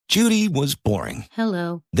Judy was boring.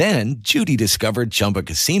 Hello. Then Judy discovered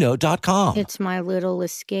ChumbaCasino.com. It's my little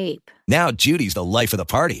escape. Now Judy's the life of the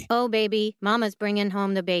party. Oh, baby, mama's bringing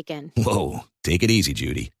home the bacon. Whoa, take it easy,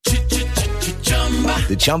 Judy.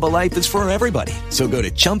 The Chumba life is for everybody. So go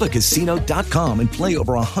to ChumbaCasino.com and play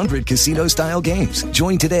over 100 casino-style games.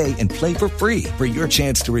 Join today and play for free for your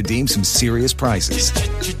chance to redeem some serious prizes.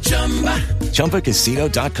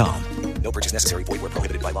 ChumbaCasino.com. No purchase necessary. Void where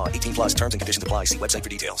prohibited by law. 18 plus terms and conditions apply. See website for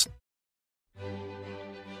details.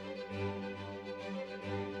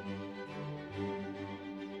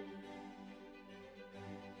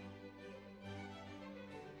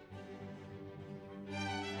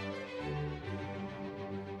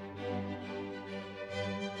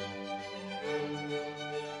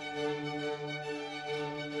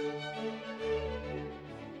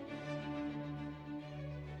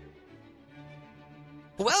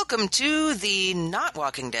 Welcome to the Not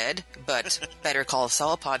Walking Dead, but Better Call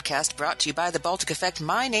Saul podcast brought to you by the Baltic Effect.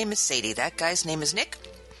 My name is Sadie. That guy's name is Nick.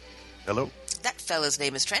 Hello. That fella's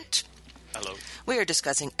name is Trent. Hello. We are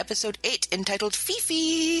discussing episode 8 entitled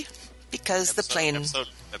Fifi, because the plane...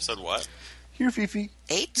 Episode what? Here, Fifi.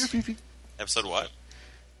 8? Here, Fifi. Episode what?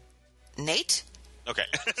 Nate? Okay.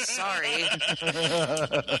 Sorry.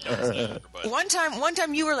 One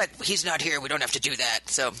time you were like, he's not here, we don't have to do that.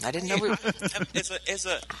 So I didn't know we were... As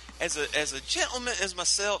a gentleman as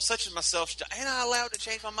myself, such as myself, ain't I allowed to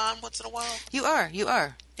change my mind once in a while? You are.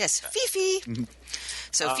 Yes, Fifi. Mm-hmm.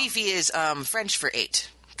 So Fifi is French for 8.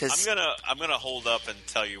 I'm gonna hold up and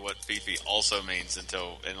tell you what Fifi also means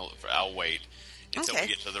until I'll wait until we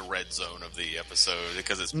get to the red zone of the episode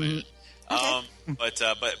because it's bad. Okay. But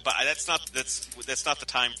that's not the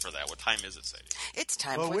time for that. What time is it, Sadie? It's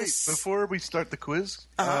time for this. Before we start the quiz,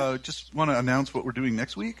 just want to announce what we're doing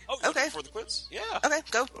next week. Oh, okay. For the quiz? Yeah. Okay,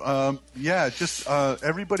 go.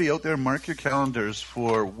 Everybody out there, mark your calendars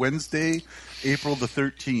for Wednesday, April the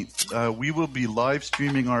 13th. We will be live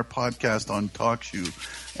streaming our podcast on TalkShoe,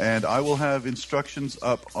 and I will have instructions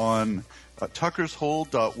up on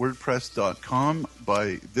tuckershole.wordpress.com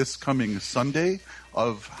by this coming Sunday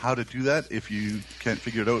of how to do that if you can't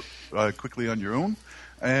figure it out quickly on your own.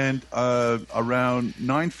 And around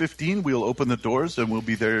 9:15, we'll open the doors and we'll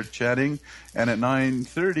be there chatting. And at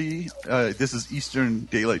 9:30, this is Eastern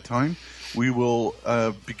Daylight Time, we will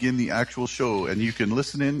begin the actual show. And you can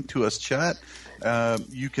listen in to us chat.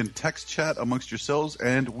 You can text chat amongst yourselves,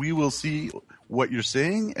 and we will see what you're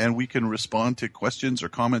saying, and we can respond to questions or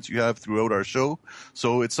comments you have throughout our show.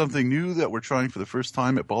 So it's something new that we're trying for the first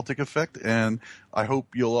time at Baltic Effect, and I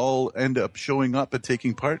hope you'll all end up showing up and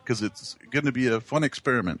taking part because it's going to be a fun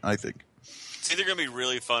experiment, I think. It's either going to be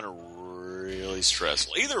really fun or really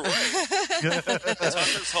stressful. Either way,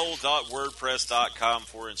 tuckershole.wordpress.com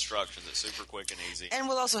for instructions. It's super quick and easy. And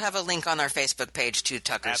we'll also have a link on our Facebook page to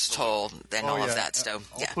Tucker's Hole and all of that. So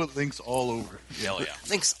I'll put links all over. Hell yeah.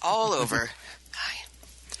 Links all over. Hi.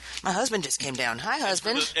 My husband just came down. Hi,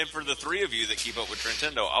 husband. And for the three of you that keep up with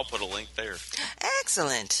Nintendo, I'll put a link there.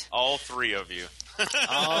 Excellent. All three of you.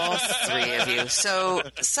 All three of you. So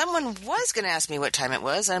someone was going to ask me what time it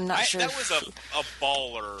was. I'm not sure. That was a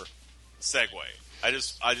baller segue. I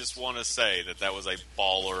just want to say that was a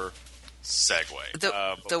baller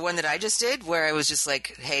segue. The one that I just did, where I was just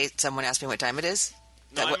like, "Hey, someone asked me what time it is."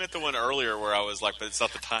 No, I meant the one earlier where I was like, "But it's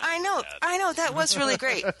not the time." I know. That was really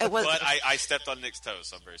great. It was. But I stepped on Nick's toes,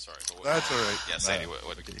 so I'm very sorry. That's all right. Yeah, Sadie,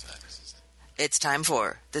 what a good time this is. It's time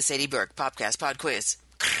for the Sadie Burke Popcast Pod Quiz.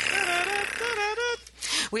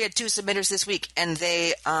 We had 2 submitters this week, and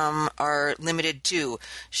they are limited to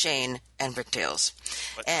Shane and Bricktails.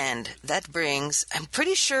 And that brings, I'm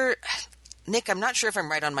pretty sure, Nick, I'm not sure if I'm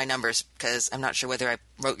right on my numbers, because I'm not sure whether I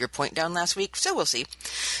wrote your point down last week, so we'll see.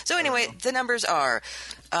 So anyway, the numbers are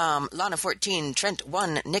Lana 14, Trent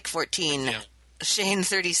 1, Nick 14, Shane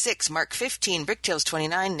 36, Mark 15, Bricktails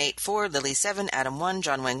 29, Nate 4, Lily 7, Adam 1,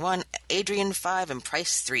 John Wang 1, Adrian 5, and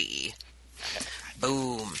Price 3.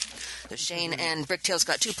 Boom. So Shane and Bricktails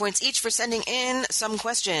got 2 points each for sending in some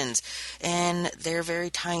questions, and they're very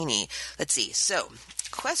tiny. Let's see. So,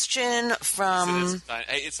 question from...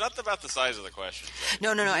 Hey, it's not about the size of the question.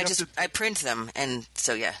 No. I print them, and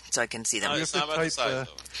so I can see them. No, it's not about the size.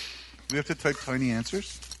 We have to type tiny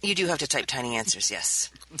answers? You do have to type tiny answers, yes.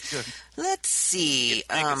 Good. Let's see.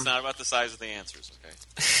 It's not about the size of the answers, okay?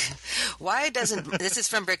 Why doesn't... This is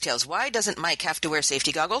from Bricktails. Why doesn't Mike have to wear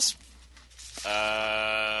safety goggles?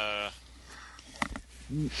 I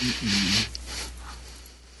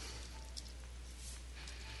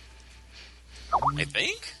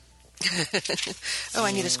think. Oh,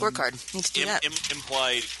 I need a scorecard. Need to do that.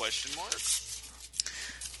 Implied question mark?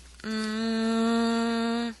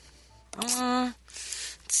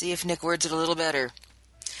 Let's see if Nick words it a little better.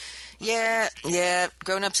 Yeah,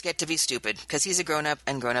 grown-ups get to be stupid, because he's a grown-up,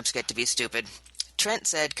 and grown-ups get to be stupid. Trent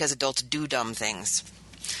said because adults do dumb things.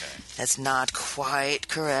 Okay. That's not quite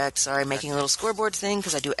correct. Sorry, making a little scoreboard thing,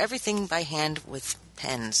 because I do everything by hand with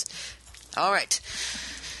pens. All right.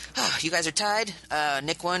 You guys are tied.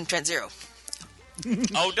 Nick 1, Trent 0.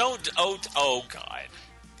 Oh, God.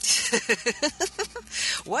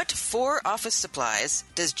 What 4 office supplies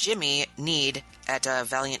does Jimmy need at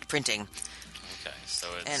Valiant Printing? Okay, so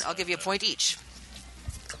it's... And I'll give you a point each.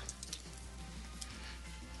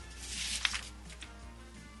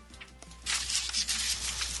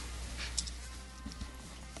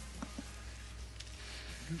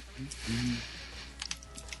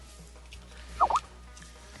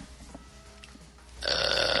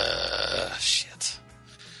 Shit.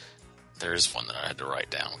 There's one that I had to write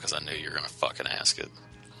down because I knew you were going to fucking ask it.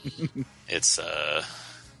 It's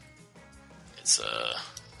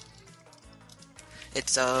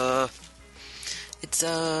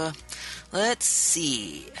let's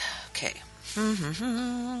see. Okay.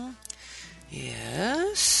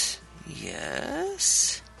 Yes.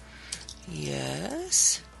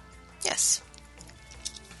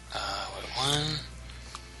 1,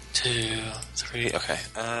 2, 3. Okay.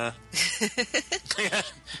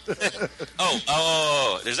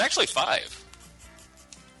 There's actually 5.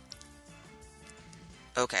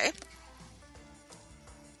 Okay.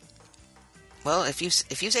 Well, if you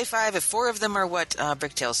say 5, if 4 of them are what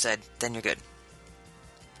Bricktail said, then you're good.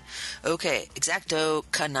 Okay, X-Acto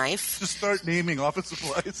knife. Just start naming office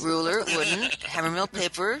supplies. Ruler, wooden, hammer mill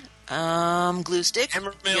paper, glue stick.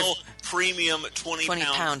 Hammer mill premium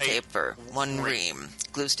 20-pound paper. 1 ream.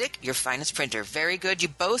 Glue stick, your finest printer. Very good. You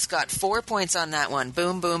both got 4 points on that one.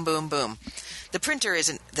 Boom, boom, boom, boom. The printer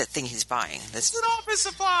isn't the thing he's buying. It's an office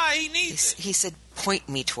supply. He needs it. He said, point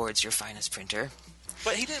me towards your finest printer.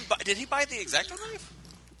 But he didn't buy... Did he buy the X-Acto knife?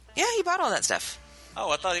 Yeah, he bought all that stuff.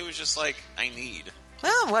 Oh, I thought he was just like, I need...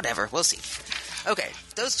 Well, whatever. We'll see. Okay,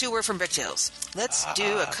 those 2 were from Bricktails. Let's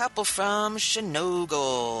do a couple from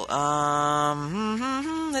Shinogle.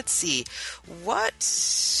 Let's see. What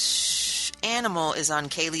animal is on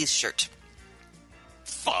Kaylee's shirt?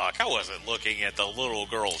 Fuck, I wasn't looking at the little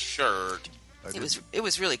girl's shirt. It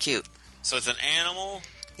was really cute. So it's an animal?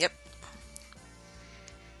 Yep.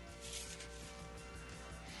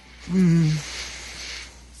 You need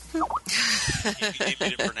me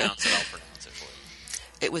to pronounce it, I'll pronounce it for you.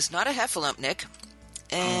 It was not a heffalump, Nick.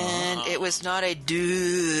 And it was not a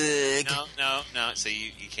dog. No. So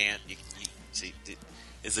you can't... You see,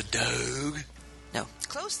 is a dog? No.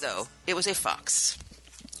 Close, though. It was a fox.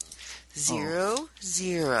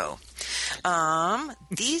 0-0.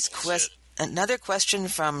 Another question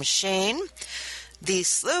from Shane. The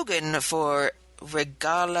slogan for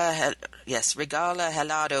Regala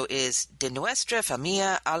Helado is De Nuestra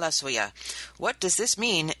Familia a la Suya. What does this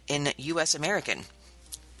mean in U.S. American?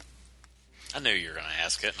 I knew you were going to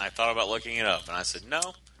ask it, and I thought about looking it up, and I said, no,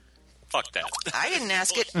 fuck that. I didn't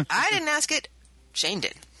ask it. Shane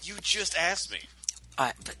did. You just asked me.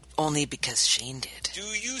 But only because Shane did. Do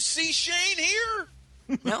you see Shane here?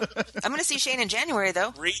 No. I'm going to see Shane in January,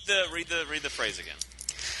 though. Read the phrase again.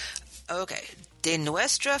 Okay. De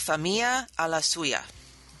Nuestra Familia a la Suya.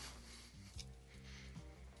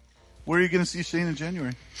 Where are you going to see Shane in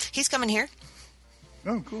January? He's coming here.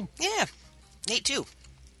 Oh, cool. Yeah. Nate, too.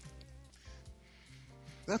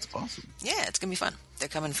 That's awesome. Yeah, it's going to be fun. They're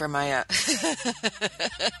coming for my...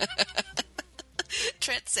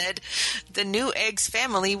 Trent said, the new Eggs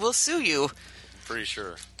family will sue you. Pretty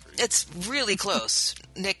sure. It's really close.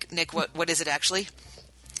 Nick, what is it actually?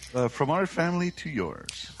 From our family to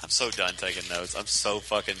yours. I'm so done taking notes. I'm so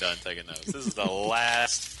fucking done taking notes. This is the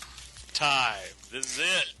last time. This is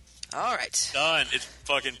it. All right. Done. It's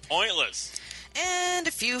fucking pointless. And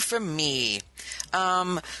a few from me.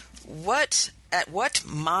 At what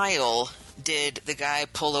mile did the guy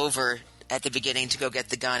pull over at the beginning to go get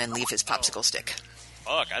the gun and leave his popsicle stick?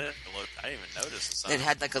 Fuck, I didn't even notice the sign. It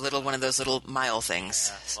had like one of those little mile things.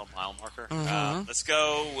 Yeah, a little mile marker. Mm-hmm. Let's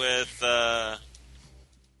go with...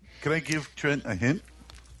 Can I give Trent a hint?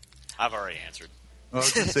 I've already answered. I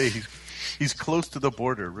was going to say, he's close to the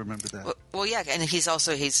border. Remember that. Well, yeah, and he's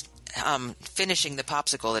finishing the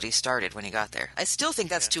popsicle that he started when he got there. I still think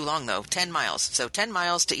that's too long, though. 10 miles. So 10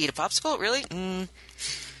 miles to eat a popsicle? Really?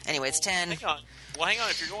 Anyway, it's 10. Hang on. Well, hang on.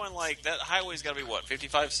 If you're going like that, highway's got to be what,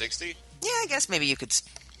 55, 60? Yeah, I guess maybe you could.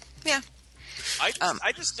 Yeah.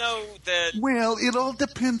 I just know that. Well, it all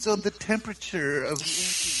depends on the temperature of the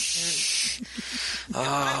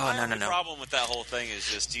Oh, no. The problem with that whole thing is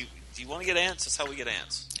just do you want to get ants? That's how we get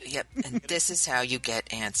ants. Yep, and this is how you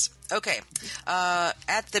get ants. Okay,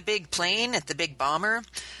 at the big plane, at the big bomber,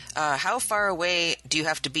 how far away do you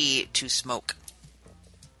have to be to smoke?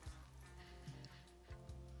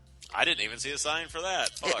 I didn't even see a sign for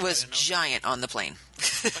that. Fuck, it was giant on the plane.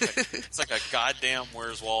 It's like a goddamn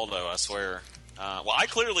Where's Waldo, I swear. Well, I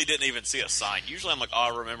clearly didn't even see a sign. Usually I'm like, oh,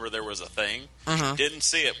 I remember there was a thing. Mm-hmm. Didn't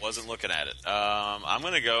see it, wasn't looking at it. I'm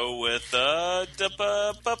going to go with...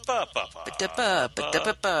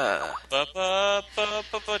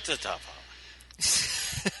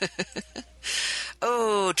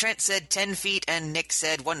 Oh, Trent said 10 feet and Nick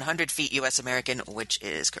said 100 feet U.S. American, which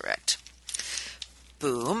is correct.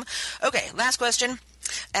 Boom. Okay, last question.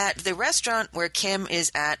 At the restaurant where Kim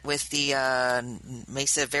is at with the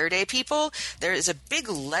Mesa Verde people, there is a big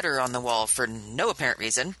letter on the wall for no apparent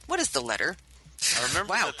reason. What is the letter? I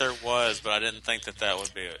remember that there was, but I didn't think that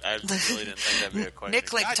would be. I really didn't think that'd be a question. Nick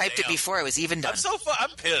typed it before I was even done. I'm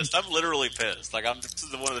pissed. I'm literally pissed. This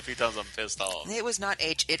is one of the few times I'm pissed off. It was not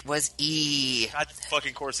H. It was E. God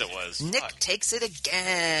fucking course it was. Nick takes it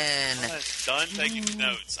again. Done taking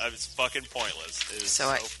notes. It's fucking pointless. It is so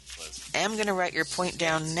pointless. I am going to write your point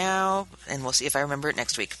down now, and we'll see if I remember it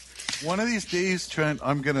next week. One of these days, Trent,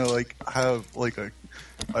 I'm going to have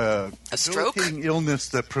a stroke? Illness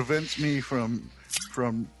that prevents me from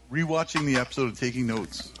rewatching the episode and taking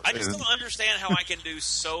notes. I just don't understand how I can do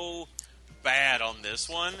so bad on this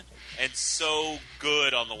one and so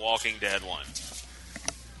good on the Walking Dead one.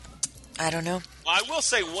 I don't know. Well, I will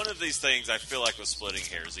say one of these things I feel like was splitting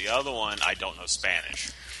hairs. The other one, I don't know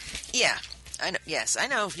Spanish. Yeah. I know. Yes, I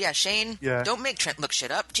know. Yeah, Shane. Yeah. Don't make Trent look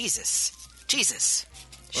shit up. Jesus.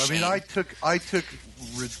 I mean, I took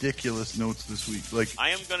ridiculous notes this week. Like, I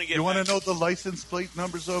am going to get. You want to know the license plate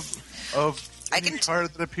numbers of any car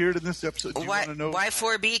that appeared in this episode? Do you want to know?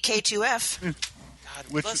 Y4B K2F.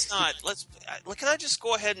 God, can I just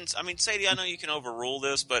go ahead and? I mean, Sadie, I know you can overrule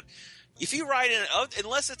this, but if you write in,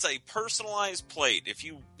 unless it's a personalized plate, if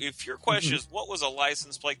your question is what was a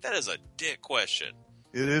license plate, that is a dick question.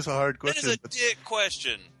 It is a hard question. That is a dick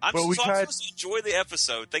question. I'm supposed to enjoy the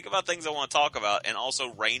episode, think about things I want to talk about, and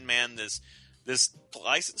also Rain Man this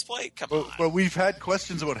license plate? Come on. But we've had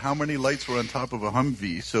questions about how many lights were on top of a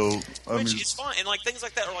Humvee, so... Which is fine. And things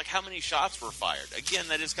like that are how many shots were fired. Again,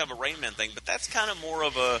 that is kind of a Rain Man thing, but that's kind of more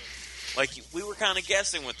of a... we were kind of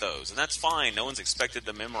guessing with those, and that's fine. No one's expected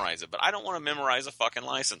to memorize it, but I don't want to memorize a fucking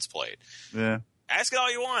license plate. Yeah. Ask it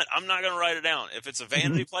all you want. I'm not going to write it down. If it's a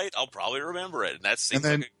vanity plate, I'll probably remember it, and that seems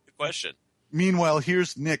like a good question. Meanwhile,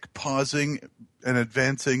 here's Nick pausing and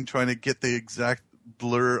advancing, trying to get the exact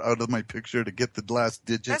blur out of my picture to get the last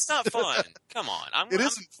digit. That's not fun. Come on. It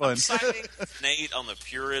isn't fun. I'm siding Nate on the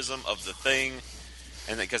purism of the thing,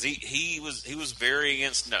 and because he was very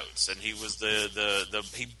against notes, and he was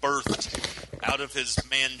he birthed out of his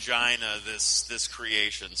mangina this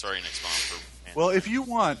creation. Sorry, Nick's mom for. Well, if you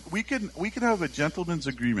want, we can have a gentleman's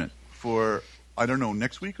agreement for, I don't know,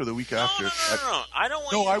 next week or the week after. No. I don't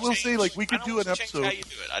want. I will say, we could do an episode. How you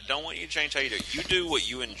do it. I don't want you to change how you do it. You do what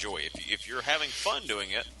you enjoy. If you're having fun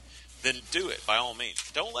doing it, then do it by all means.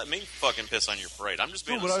 Don't let me fucking piss on your parade. I'm just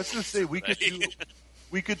being. No, but I was going to say we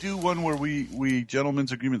could do one where we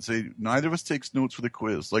gentlemen's agreement say neither of us takes notes for the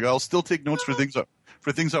quiz. I'll still take notes for things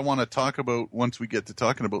I want to talk about once we get to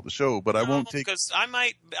talking about the show, but I won't take, because I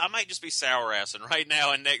might just be sour assing right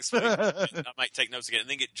now, and next week I might take notes again and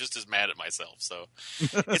then get just as mad at myself. So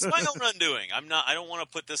it's my own undoing. I don't want to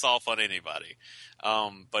put this off on anybody,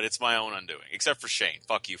 but it's my own undoing. Except for Shane.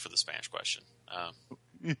 Fuck you for the Spanish question.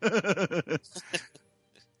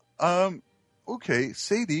 Okay,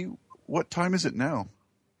 Sadie, what time is it now?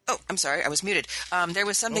 Oh, I'm sorry, I was muted. There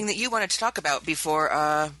was something that you wanted to talk about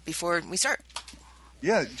before we start.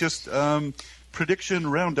 Yeah, just prediction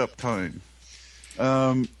roundup time.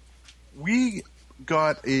 We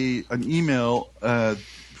got an email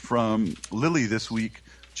from Lily this week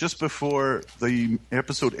just before the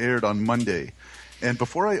episode aired on Monday. And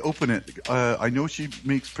before I open it, I know she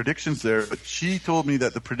makes predictions there, but she told me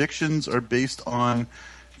that the predictions are based on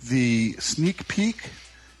the sneak peek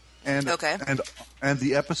and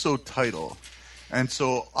the episode title. And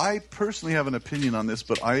so I personally have an opinion on this,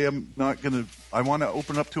 but I am not going to – I want to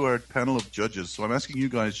open up to our panel of judges. So I'm asking you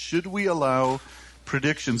guys, should we allow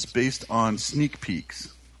predictions based on sneak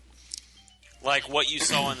peeks? Like what you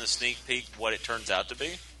saw in the sneak peek, what it turns out to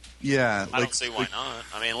be? Yeah. I don't see why not.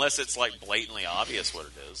 I mean, unless it's blatantly obvious what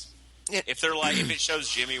it is. Yeah. If it shows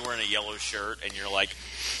Jimmy wearing a yellow shirt and you're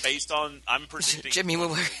based on – I'm predicting – Jimmy will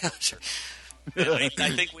wear a yellow shirt. I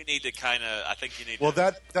think we need to kind of. I think you need. Well,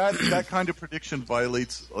 to... that kind of prediction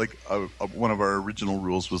violates like one of our original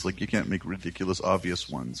rules was like you can't make ridiculous, obvious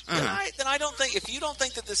ones. Then I don't think if you don't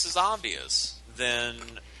think that this is obvious, then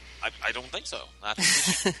I don't think so. I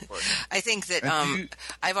think that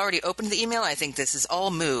I've already opened the email. I think this is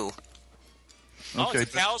all moo. Okay,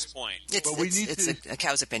 it's a cow's point. It's a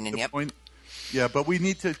cow's opinion. Yep. Yeah, but we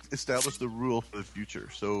need to establish the rule for the future.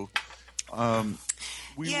 So. I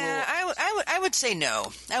would say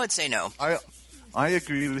no. I would say no. I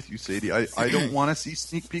agree with you, Sadie. I don't want to see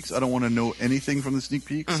sneak peeks. I don't want to know anything from the sneak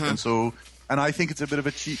peeks, and I think it's a bit of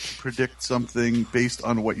a cheat to predict something based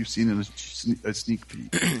on what you've seen in a sneak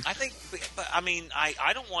peek. I think, but I mean,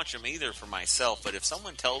 I don't watch them either for myself. But if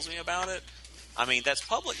someone tells me about it, I mean, that's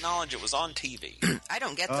public knowledge. It was on TV. I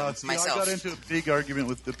don't get them myself. I got into a big argument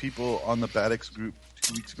with the people on the Baltic group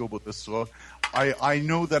 2 weeks ago about this. So I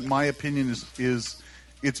know that my opinion is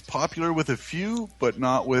it's popular with a few, but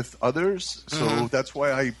not with others. So that's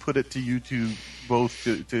why I put it to you two both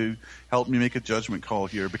to help me make a judgment call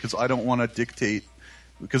here, because I don't want to dictate.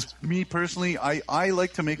 Because me personally, I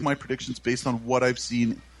like to make my predictions based on what I've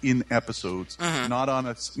seen in episodes, not on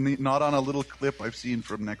a little clip I've seen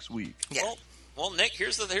from next week. Yeah. Well, Nick,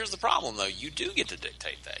 here's the problem though. You do get to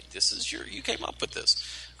dictate that. This is you came up with this.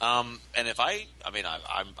 And if I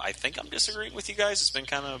think I'm disagreeing with you guys. It's been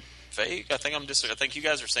kind of vague. I think you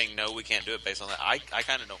guys are saying no, we can't do it based on that. I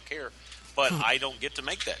kind of don't care, but I don't get to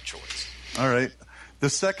make that choice. All right. The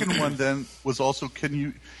second one then was also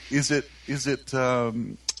is it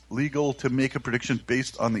legal to make a prediction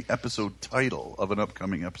based on the episode title of an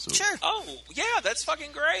upcoming episode? Sure. Oh, yeah, that's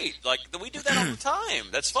fucking great. Like we do that all the time.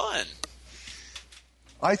 That's fun.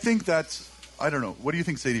 I think I don't know. What do you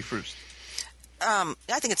think, Sadie, first? I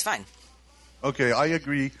think it's fine. Okay, I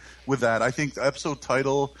agree with that. I think the episode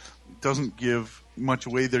title doesn't give much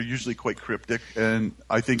away. They're usually quite cryptic, and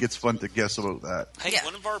I think it's fun to guess about that. Hey,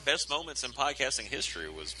 one of our best moments in podcasting history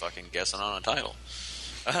was fucking guessing on a title.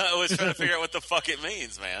 I was trying to figure out what the fuck it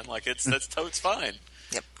means, man. Like, that's totes fine.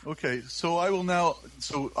 Yep. Okay, so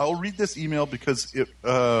I'll read this email because it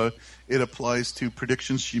applies to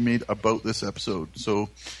predictions she made about this episode. So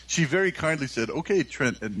she very kindly said, "Okay,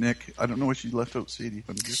 Trent and Nick." I don't know why she left out Sadie.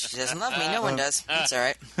 She doesn't love me. No one does. It's all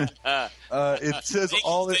right. It says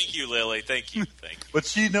Thank you, Lily. Thank you. But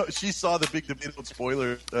she saw the big debate about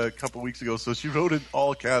spoiler a couple weeks ago, so she wrote in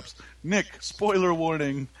all caps, "Nick, spoiler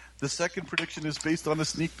warning. The second prediction is based on a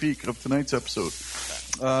sneak peek of tonight's episode."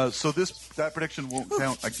 So that prediction won't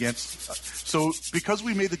count against. So because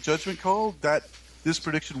we made the judgment call, that this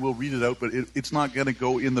prediction will read it out, but it's not going to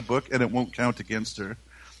go in the book, and it won't count against her.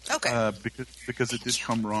 Okay. Because it did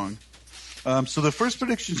come wrong. So the first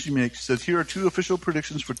prediction she makes, she says, "Here are 2 official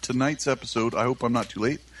predictions for tonight's episode. I hope I'm not too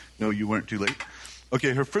late." No, you weren't too late.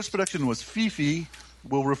 Okay, her first prediction was Fifi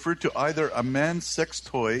will refer to either a man's sex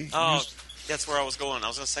toy. That's where I was going. I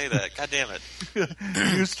was going to say that. God damn it.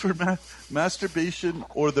 Used for masturbation,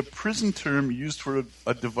 or the prison term used for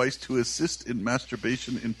a device to assist in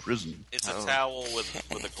masturbation in prison. It's a towel with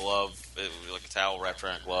a glove, like a towel wrapped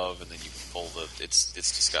around a glove, and then you pull the. It's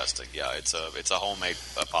disgusting. Yeah, it's a homemade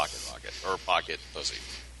pocket rocket or pocket pussy.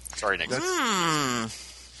 Sorry, Nick. That's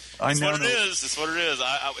what it is. It's what it is.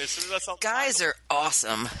 As soon as I saw guys are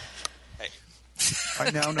awesome. I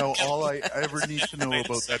now know all I ever need to know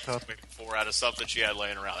about that topic. Before out of something she had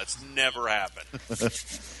laying around. It's never happened.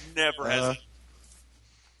 Never has.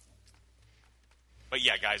 But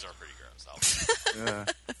yeah, guys are pretty gross. Yeah.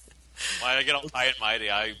 When I get all high and mighty,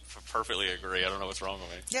 I perfectly agree. I don't know what's wrong with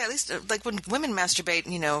me. Yeah, at least like when women masturbate,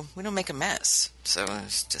 we don't make a mess. So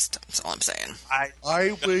that's all I'm saying.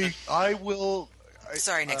 I will.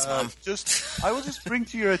 Sorry, Nick's mom. I will just bring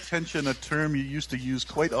to your attention a term you used to use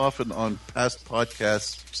quite often on past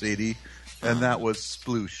podcasts, Sadie, and that was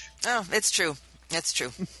sploosh. Oh, it's true. That's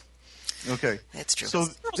true. Okay. It's true. So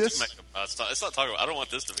let's not talk about. I don't want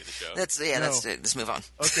this to be the show. That's it. Let's move on.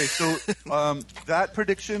 Okay, so that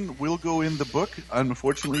prediction will go in the book.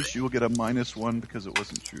 Unfortunately, she will get a -1 because it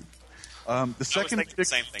wasn't true. The second I was thinking the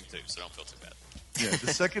same thing too, so don't feel too bad. Yeah,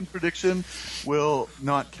 the second prediction will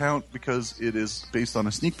not count because it is based on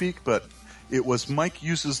a sneak peek, but it was Mike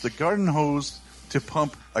uses the garden hose to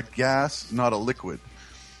pump a gas, not a liquid.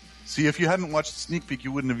 See, if you hadn't watched the sneak peek,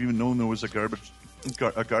 you wouldn't have even known there was a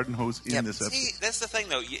garden hose in this episode. See, that's the thing,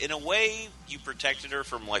 though. In a way, you protected her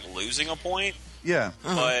from losing a point. Yeah,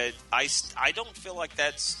 but I don't feel like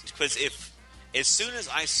that's because as soon as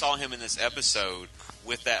I saw him in this episode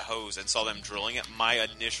with that hose and saw them drilling it, my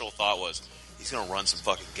initial thought was, he's going to run some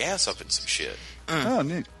fucking gas up in some shit. Oh,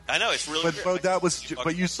 neat. I know, it's really but that was,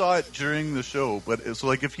 but you saw it during the show. But it's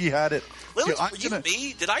like if he had it, Lily, were you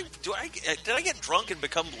me? Did I get drunk and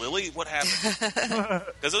become Lily? What happened?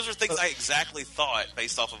 Because those are things I exactly thought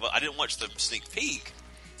based off of. I didn't watch the sneak peek.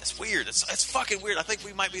 That's weird. It's fucking weird. I think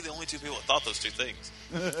we might be the only two people that thought those two things.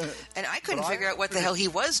 And I couldn't figure out what the hell he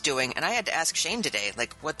was doing, and I had to ask Shane today,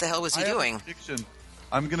 like, what the hell was he doing?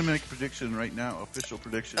 I'm going to make a prediction right now, official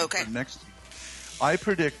prediction for next week. I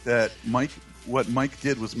predict that what Mike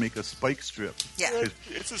did was make a spike strip. Yeah.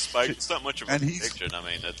 It's a spike. It's not much of a prediction. I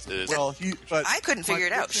mean, it's well, but I couldn't figure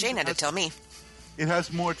it out. Shane had to tell me. It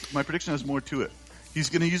has more. My prediction has more to it. He's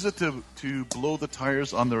going to use it to blow the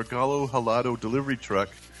tires on the Regalo Halado delivery truck,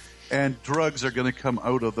 and drugs are going to come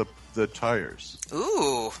out of the tires.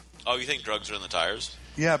 Ooh. Oh, you think drugs are in the tires?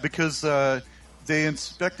 Yeah, because they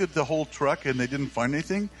inspected the whole truck and they didn't find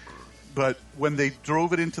anything. But when they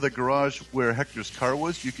drove it into the garage where Hector's car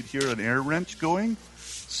was, you could hear an air wrench going.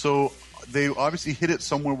 So they obviously hit it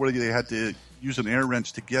somewhere where they had to use an air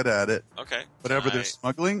wrench to get at it. Okay. Whatever they're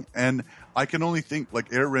smuggling. And I can only think,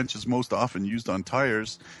 like, air wrench is most often used on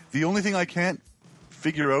tires. The only thing I can't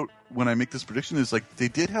figure out when I make this prediction is, like, they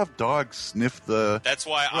did have dogs sniff the... That's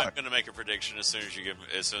why I'm going to make a prediction as soon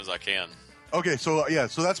as I can. Okay, so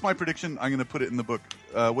that's my prediction. I'm going to put it in the book.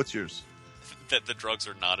 What's yours? That the drugs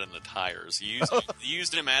are not in the tires. You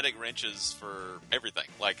use pneumatic wrenches for everything,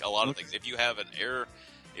 like a lot of things. If you have a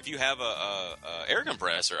air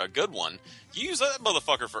compressor, a good one, you use that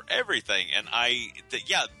motherfucker for everything. And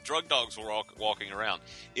drug dogs were walking around.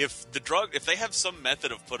 If they have some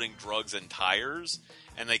method of putting drugs in tires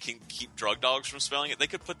and they can keep drug dogs from smelling it, they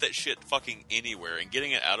could put that shit fucking anywhere. And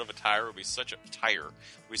getting it out of a tire would be such a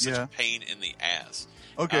pain in the ass.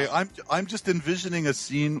 Okay, I'm just envisioning a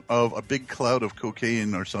scene of a big cloud of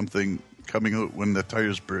cocaine or something coming out when the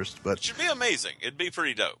tires burst. But it should be amazing. It'd be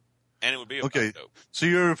pretty dope, and it would be okay. Dope. So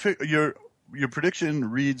your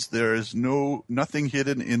prediction reads there is nothing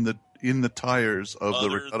hidden in the tires of other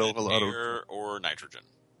the Ricardo Halado air or nitrogen.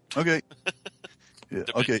 Okay. Yeah,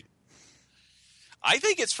 okay. I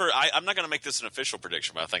think it's for. I'm not going to make this an official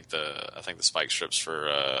prediction, but I think the spike strips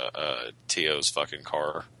for Tio's fucking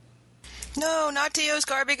car. No, not Tio's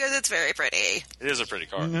car because it's very pretty. It is a pretty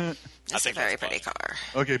car. It's a very pretty car.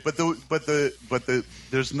 Okay, but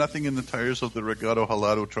there's nothing in the tires of the Regalo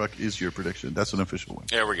Halado truck is your prediction. That's an official one.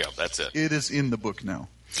 There we go. That's it. It is in the book now.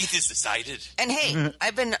 It is decided. And hey,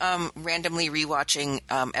 I've been randomly rewatching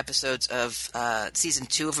episodes of season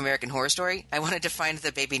 2 of American Horror Story. I wanted to find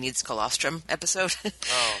the Baby Needs Colostrum episode,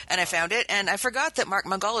 and I found it. And I forgot that Mark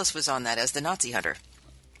Margolis was on that as the Nazi hunter.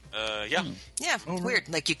 Yeah. Yeah, weird.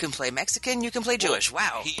 Like, you can play Mexican, you can play Jewish.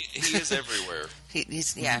 Wow. He is everywhere. he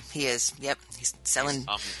is. Yep. He's selling...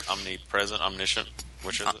 He's omnipresent, omniscient.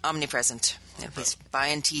 Which is it? Omnipresent. Yep. He's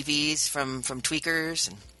buying TVs from tweakers.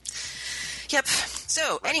 And... Yep.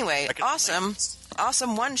 So, anyway, awesome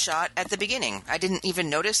one-shot at the beginning. I didn't even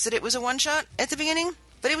notice that it was a one-shot at the beginning,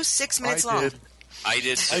 but it was 6 minutes long. I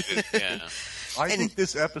did too, yeah. I think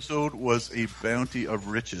this episode was a bounty of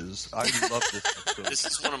riches. I love this episode. This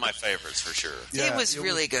is one of my favorites for sure. Yeah, it was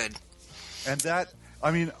really good. And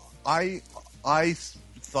I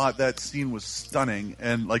thought that scene was stunning.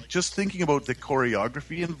 And, like, just thinking about the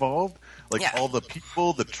choreography involved, like all the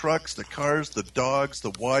people, the trucks, the cars, the dogs,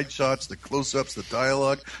 the wide shots, the close-ups, the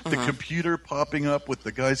dialogue, the computer popping up with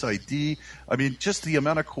the guy's ID. I mean, just the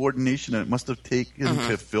amount of coordination it must have taken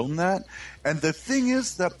to film that. And the thing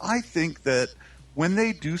is that I think that when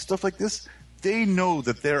they do stuff like this, they know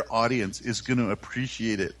that their audience is going to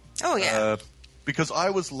appreciate it. Oh, yeah. Because I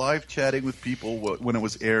was live chatting with people when it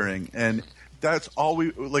was airing, and that's all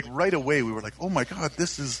like, right away we were like, oh my God,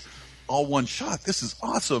 this is all one shot. This is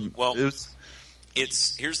awesome. Well, here's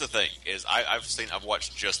the thing: is I've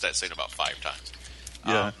watched just that scene about 5 times.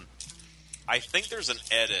 Yeah, I think there's an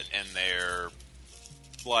edit in there,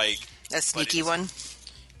 like a sneaky one.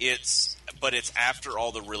 But it's after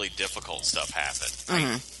all the really difficult stuff happened.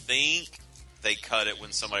 I think they cut it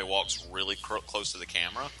when somebody walks really close to the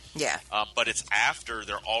camera. Yeah. But it's after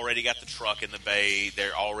they're already got the truck in the bay.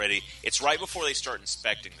 It's right before they start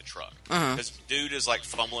inspecting the truck. Because dude is like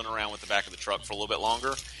fumbling around with the back of the truck for a little bit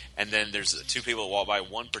longer. And then there's 2 people that walk by,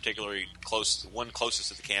 one particularly close, one closest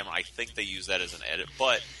to the camera. I think they use that as an edit.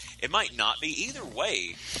 But it might not be. Either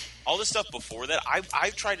way, all the stuff before that,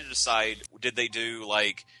 I've tried to decide, did they do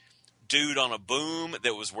like dude on a boom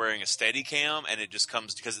that was wearing a Steadicam, and it just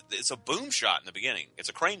comes because it's a boom shot in the beginning. It's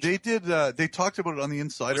a crane. They did. They talked about it on the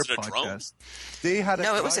Insider podcast. They had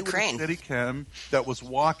it was a crane Steadicam that was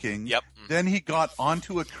walking. Yep. Then he got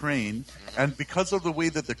onto a crane, and because of the way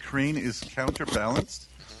that the crane is counterbalanced,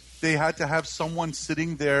 they had to have someone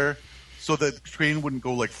sitting there so the train wouldn't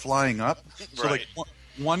go like flying up. So Right. like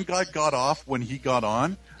one guy got off when he got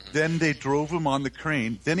on. Then they drove him on the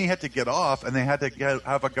crane. Then he had to get off, and they had to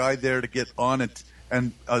have a guy there to get on it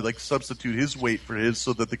and like substitute his weight for his,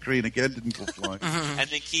 so that the crane again didn't go flying. And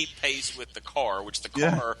then keep pace with the car, which the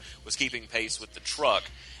car was keeping pace with the truck.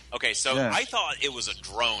 Okay, so I thought it was a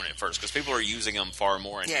drone at first because people are using them far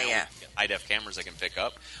more, and now high-def cameras they can pick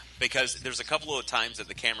up. Because there's a couple of times that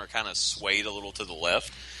the camera kind of swayed a little to the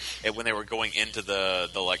left, and when they were going into the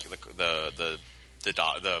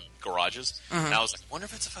garages, and I was like, wonder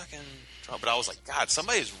if it's a fucking drone. But I was like, God,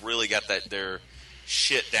 somebody's really got their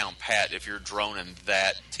shit down pat if you're droning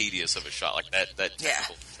that tedious of a shot, like that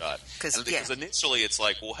technical shot. Because initially it's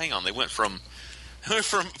like, well, hang on, they went from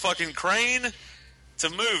fucking crane to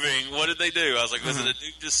moving. What did they do? I was like, was it a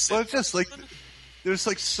dude just sitting? Well, it's just like there's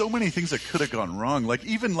like so many things that could have gone wrong. Like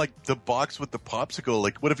even like the box with the popsicle.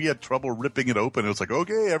 Like what if he had trouble ripping it open? It was like,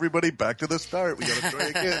 okay, everybody back to the start. We got to try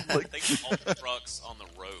again. Like all the trucks on the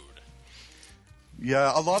road.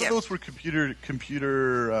 Yeah, a lot of those were computer.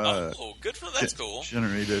 Good for that's cool.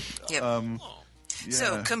 Generated. Yep.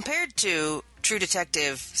 So compared to True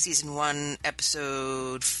Detective season 1,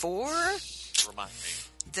 episode 4, remind me.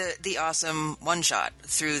 The awesome one shot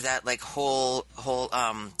through that like whole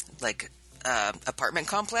apartment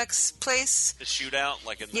complex place. The shootout,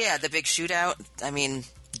 like the big shootout. I mean,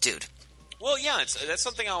 dude. Well, yeah, that's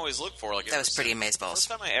something I always look for. Like that was pretty amazeballs. The first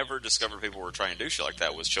time I ever discovered people were trying to do shit like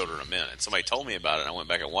that was Children of Men, and somebody told me about it, and I went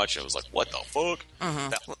back and watched it. I was like, what the fuck?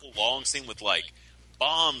 That whole long scene with like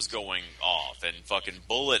bombs going off and fucking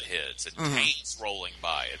bullet hits and tanks rolling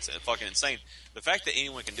by. It's fucking insane. The fact that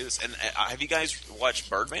anyone can do this. And have you guys watched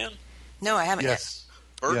Birdman? No, I haven't yet.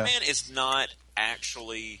 Birdman is not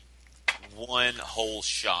actually one whole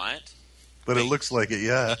shot. But it looks like it,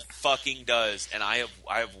 yeah. It fucking does. And I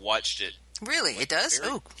have watched it. Really? It does?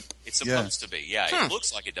 Oh. It's supposed to be. Yeah, it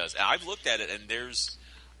looks like it does. And I've looked at it, and there's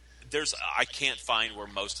I can't find where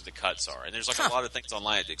most of the cuts are. And there's like a lot of things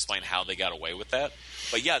online to explain how they got away with that.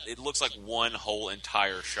 But yeah, it looks like one whole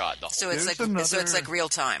entire shot. So it's like real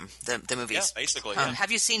time, the movies. Yeah, basically.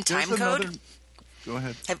 Have you seen Time Code? Go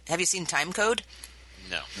ahead. Have you seen Time Code?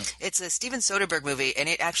 No. It's a Steven Soderbergh movie, and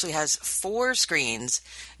it actually has 4 screens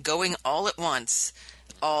going all at once,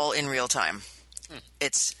 all in real time.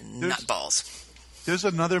 It's nutballs. There's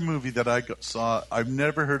another movie that I saw. I've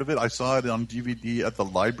never heard of it. I saw it on DVD at the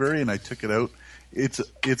library, and I took it out. It's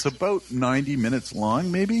about 90 minutes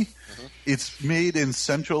long, maybe. It's made in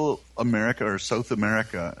Central America or South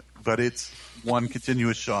America, but it's one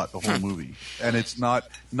continuous shot, the whole movie, and it's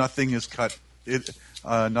nothing is cut.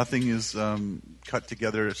 Nothing is cut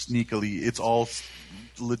together sneakily. It's all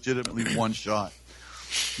legitimately one shot.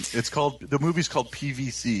 The movie's called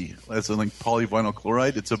PVC, as in like polyvinyl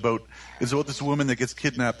chloride. It's about this woman that gets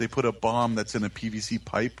kidnapped. They put a bomb that's in a PVC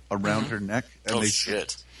pipe around her neck,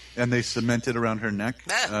 and they cement it around her neck.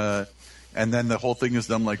 And then the whole thing is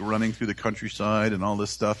them like running through the countryside and all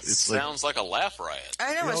this stuff. It sounds like a laugh riot.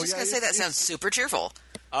 I know. I was just going to say that sounds super cheerful.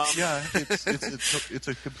 It's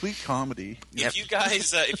a complete comedy. If you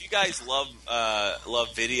guys love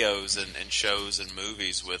videos and shows and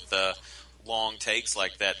movies with long takes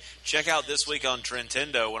like that, check out This Week on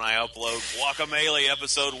Trentendo when I upload Guacamelee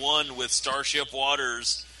episode 1 with Starship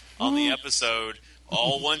Waters on the episode,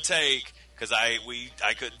 all one take, because I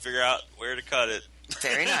couldn't figure out where to cut it.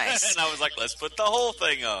 Very nice. And I was like, let's put the whole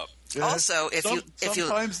thing up. Yeah. Also,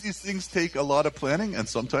 sometimes these things take a lot of planning, and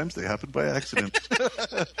sometimes they happen by accident.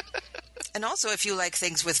 And also, if you like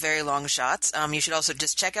things with very long shots, you should also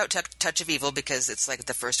just check out Touch of Evil, because it's like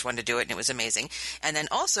the first one to do it, and it was amazing. And then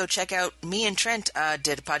also check out, me and Trent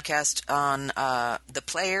did a podcast on The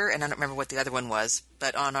Player, and I don't remember what the other one was,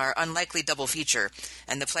 but on our Unlikely Double Feature,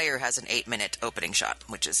 and The Player has an 8-minute opening shot,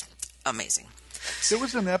 which is amazing. There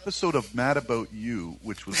was an episode of Mad About You,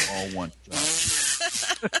 which was all one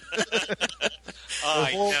shot.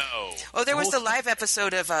 I know. Oh, there was the live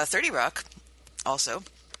episode of 30 Rock, also.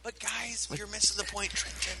 But guys, you're missing the point.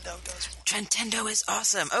 Trentendo does one. Trentendo is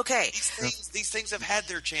awesome. Okay. These things have had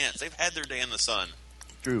their chance. They've had their day in the sun.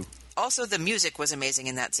 True. Also, the music was amazing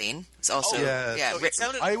in that scene. It's also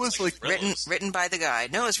written by the guy.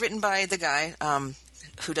 No, it's written by the guy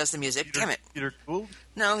who does the music. Damn it. Peter Gould?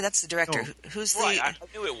 No, that's the director. No. Who's right, I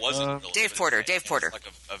knew it wasn't Dave Porter. Dave Porter.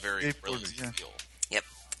 Like a very brilliant feel. Yep.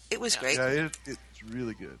 It was great. Yeah, it's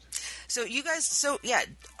really good. So you guys,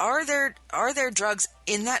 are there drugs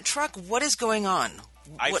in that truck? What is going on?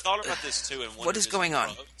 I thought about this too. And what is going on?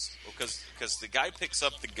 Because the guy picks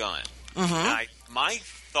up the gun. And my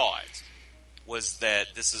thought was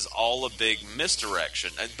that this is all a big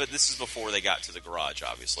misdirection. But this is before they got to the garage,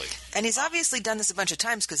 obviously. And he's obviously done this a bunch of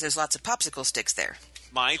times because there's lots of popsicle sticks there.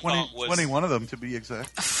 My thought was 21 of them, to be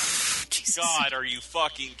exact. Jesus. God, are you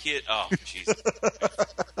fucking kidding? Oh, Jesus.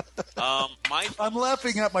 I'm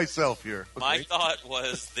laughing at myself here. Okay? My thought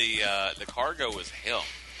was the cargo was him.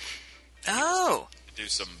 Oh. To do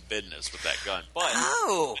some business with that gun. But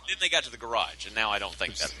then they got to the garage, and now I don't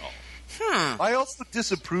think that at all. I also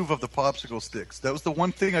disapprove of the popsicle sticks. That was the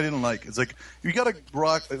one thing I didn't like. It's like, you got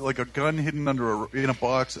a gun hidden in a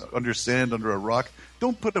box, under sand, under a rock.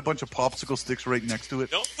 Don't put a bunch of popsicle sticks right next to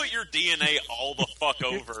it. Don't put your DNA all the fuck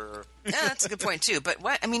over. Yeah, that's a good point, too. But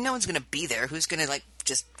what? I mean, no one's going to be there. Who's going to,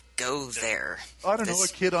 just go there? I don't know, a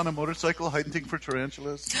kid on a motorcycle hunting for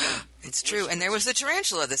tarantulas. It's true. And there was the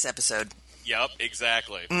tarantula this episode. Yep,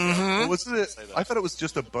 exactly. Mm-hmm. Wasn't it? I thought it was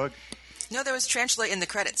just a bug. No, there was a tarantula in the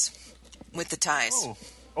credits with the ties.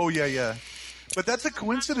 Oh, yeah. But that's a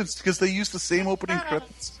coincidence because they used the same opening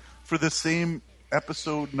credits for the same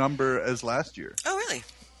episode number as last year. Oh, really?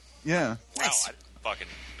 Yeah. Nice. Wow, I didn't fucking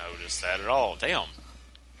notice that at all. Damn.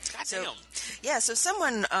 God So, damn. yeah, so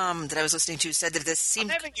someone that I was listening to said that this I'm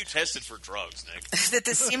seemed having you tested for drugs, Nick. that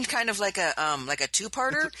this seemed kind of like a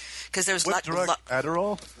two-parter because there was What drug?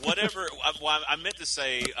 Adderall? Whatever. I meant to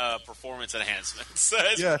say performance enhancements.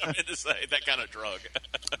 That's what I meant to say. That kind of drug.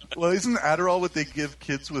 Well, isn't Adderall what they give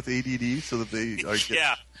kids with ADD so that they are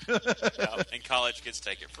Yeah. And college kids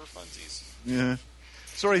take it for funsies. Yeah.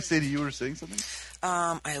 Sorry, Sadie, you were saying something?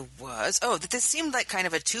 I was. Oh, that this seemed like kind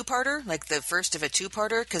of a two-parter, like the first of a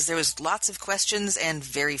two-parter, because there was lots of questions and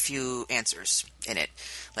very few answers in it.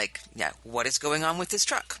 Like, yeah, what is going on with this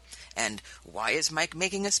truck? And why is Mike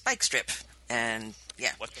making a spike strip? And,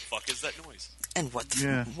 yeah. What the fuck is that noise? And what the...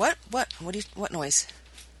 Yeah. What noise?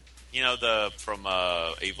 You know, from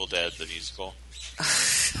Evil Dead, the musical?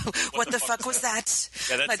 What the fuck was that?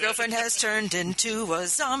 Yeah, My girlfriend has turned into a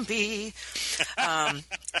zombie.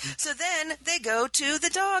 So then they go to the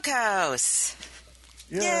doghouse.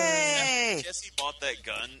 Yay! Jesse bought that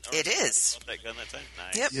gun. It is. Bought that gun that time?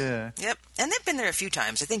 Nice. Yep. Yeah. Yep. And they've been there a few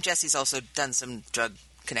times. I think Jesse's also done some drug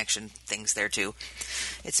connection things there, too.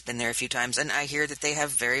 It's been there a few times. And I hear that they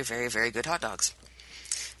have very, very, very good hot dogs.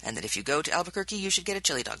 And that if you go to Albuquerque, you should get a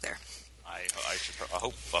chili dog there. I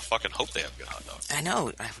fucking hope they have good hot dogs. I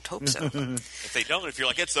know. I would hope so. If they don't, if you're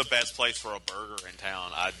like, it's the best place for a burger in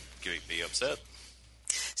town, I'd be upset.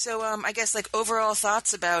 So, I guess, overall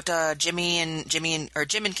thoughts about Jim and Kimmy.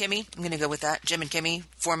 I'm going to go with that. Jim and Kimmy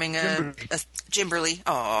forming a Jimberly.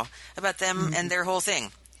 Aw. About them and their whole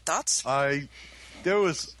thing. Thoughts? I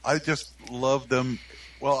just love them.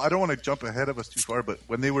 Well, I don't want to jump ahead of us too far, but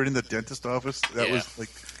when they were in the dentist office, that was like...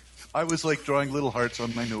 I was drawing little hearts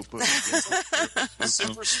on my notebook.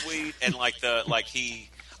 Super sweet, and I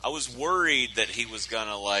was worried that he was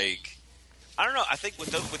gonna I don't know. I think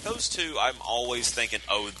with those two, I'm always thinking,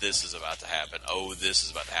 oh, this is about to happen. Oh, this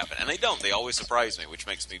is about to happen, and they don't. They always surprise me, which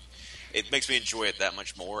makes me enjoy it that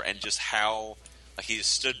much more. And just how he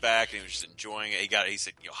just stood back and he was just enjoying it. He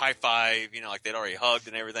said, high five, they'd already hugged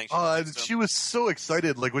and everything. She was so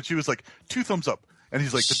excited, when she was like, 2 thumbs up. And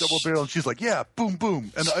he's like, the double barrel, and she's like, yeah, boom,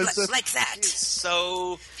 boom. And like that. It's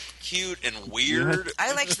so cute and weird.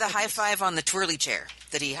 I liked the high five on the twirly chair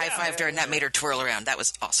that he high-fived her, and that made her twirl around. That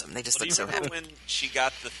was awesome. They just looked so happy. When she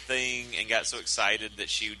got the thing and got so excited that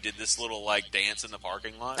she did this little dance in the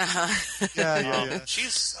parking lot? Uh-huh. Yeah.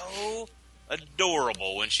 She's so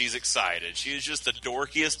adorable when she's excited. She is just the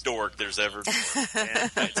dorkiest dork there's ever been. And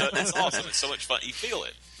it's awesome. It's so much fun. You feel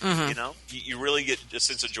it. Mm-hmm. You really get a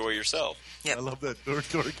sense of joy yourself. Yep. I love that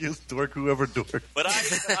dorkiest dork whoever dork. But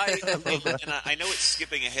I know it's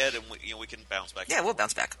skipping ahead, and we can bounce back. Yeah, we'll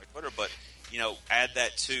bounce back. Twitter, but add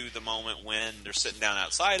that to the moment when they're sitting down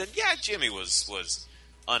outside, and Jimmy was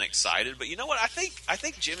unexcited. But you know what? I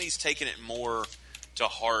think Jimmy's taking it more to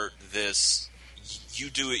heart. This you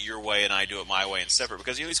do it your way and I do it my way and separate,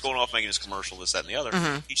 because he's going off making his commercial, this, that, and the other.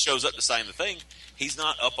 Mm-hmm. He shows up to sign the thing. He's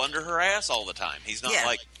not up under her ass all the time. He's not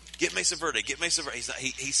like, get Mesa Verde, get Mesa Verde.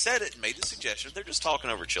 He said it and made the suggestion. They're just talking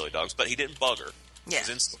over chili dogs, but he didn't bug her. Yeah. He was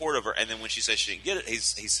in support of her, and then when she said she didn't get it, he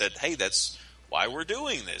said, hey, that's why we're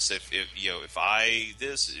doing this. If you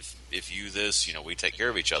this, we take care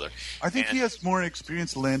of each other. I think he has more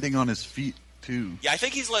experience landing on his feet too. Yeah, I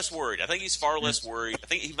think he's less worried. I think he's far less worried. I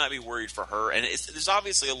think he might be worried for her, and there's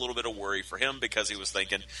obviously a little bit of worry for him because he was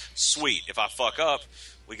thinking, sweet, if I fuck up,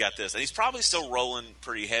 we got this. And he's probably still rolling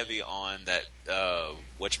pretty heavy on that, the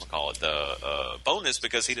bonus,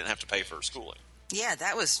 because he didn't have to pay for her schooling. Yeah,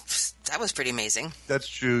 that was pretty amazing. That's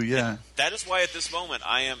true, yeah. And that is why at this moment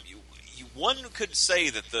I am. One could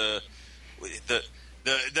say that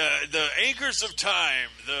The anchors of time,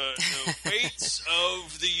 the weights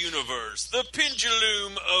of the universe, the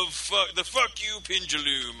pendulum of the fuck you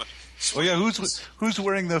pendulum. Oh yeah, who's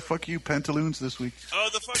wearing the fuck you pantaloons this week? Oh,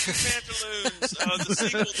 the fuck you pantaloons, the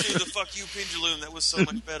sequel to the fuck you pendulum. That was so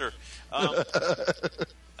much better. But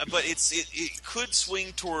it could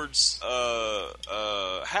swing towards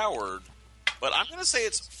Howard, but I'm going to say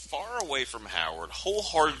it's far away from Howard.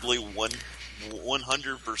 Wholeheartedly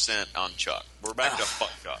 100% on Chuck. We're back to fuck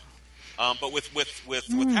Chuck. But with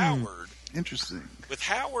Howard, interesting. With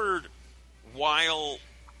Howard, while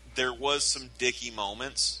there was some dicky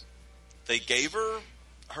moments, they gave her.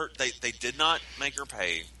 They did not make her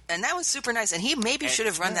pay. And that was super nice. And he maybe should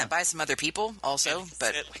have run that by some other people also.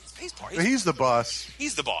 But he's the boss.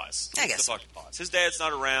 He's the boss. I guess. He's the fucking boss. His dad's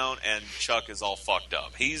not around, and Chuck is all fucked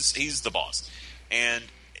up. He's the boss. And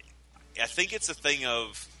I think it's a thing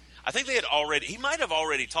of... I think they had already... He might have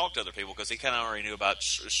already talked to other people because he kind of already knew about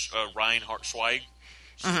Reinhard Schweig,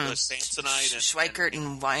 Samsonite, and Schweikert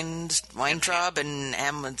and Weintraub and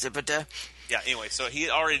Amazibada. Yeah, anyway, so he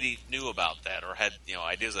already knew about that or had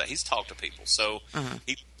ideas of that. He's talked to people. So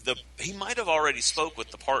he might have already spoke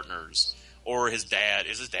with the partners or his dad.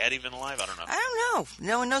 Is his dad even alive? I don't know. I don't know.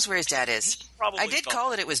 No one knows where his dad is. I did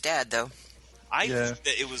call it was dad, though. I think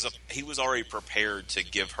that he was already prepared to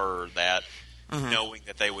give her that, knowing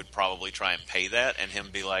that they would probably try and pay that, and him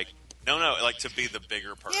be like, no, like to be the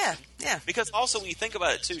bigger person. Yeah. Because also when you think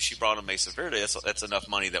about it too, she brought him Mesa Verde. That's enough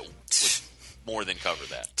money that would more than cover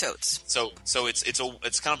that. Totes. So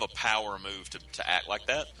it's kind of a power move to act like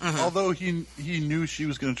that. Although he knew she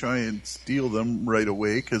was going to try and steal them right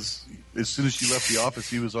away because as soon as she left the office,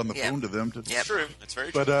 he was on the phone to them. It's true. It's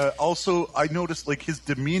very true. But also, I noticed like his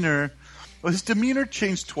demeanor. Well, his demeanor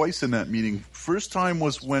changed twice in that meeting. First time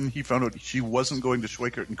was when he found out she wasn't going to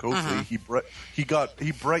Schweikert and Coakley. He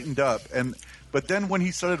brightened up, but then when he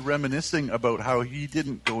started reminiscing about how he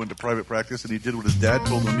didn't go into private practice and he did what his dad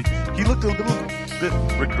told him, he looked a little bit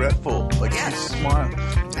regretful. Like he smiled.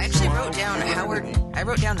 I actually wrote down Howard. I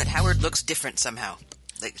wrote down that Howard looks different somehow.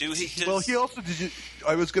 Like, well, he also did.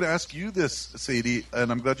 I was going to ask you this, Sadie,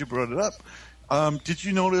 and I'm glad you brought it up. Did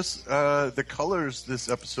you notice the colors this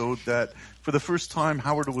episode that for the first time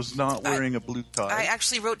Howard was not wearing a blue tie? I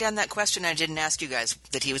actually wrote down that question. I didn't ask you guys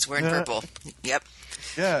that he was wearing purple. Yep.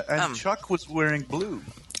 Yeah, and Chuck was wearing blue.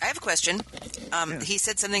 I have a question. He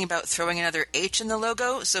said something about throwing another H in the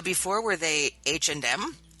logo. So before, were they H and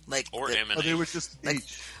M? Or M and H? They were just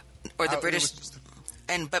H. Or the British...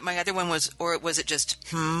 But my other one was, or was it just,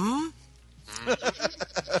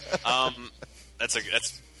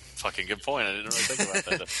 That's fucking good point. I didn't really think about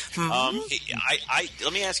that.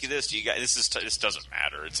 Let me ask you this: do you guys? This doesn't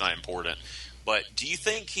matter. It's not important. But do you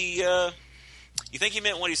think he? You think he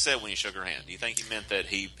meant what he said when he shook her hand? Do you think he meant that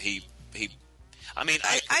he? I mean,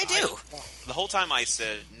 I do. The whole time I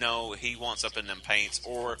said no. He wants up in them paints,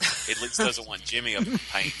 or at least doesn't want Jimmy up in the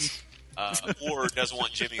paints, or doesn't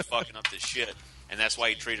want Jimmy fucking up this shit, and that's why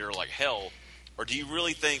he treated her like hell. Or do you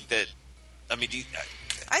really think that? I mean,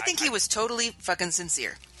 I think he was totally fucking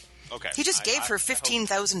sincere. Okay. He just gave her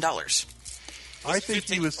 $15,000. I think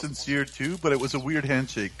he was sincere too, but it was a weird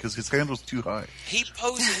handshake because his hand was too high. He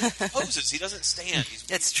poses. He doesn't stand.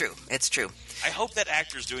 It's true. It's true. I hope that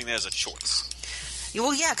actor's doing that as a choice.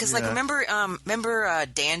 Well, yeah, because remember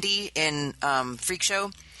Dandy in Freak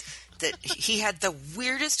Show? That he had the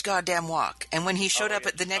weirdest goddamn walk, and when he showed up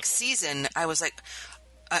at the next season, I was like,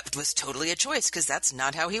 it was totally a choice because that's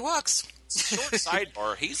not how he walks. Short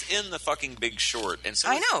sidebar, he's in the fucking Big Short, and so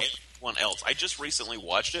I know everyone else. I just recently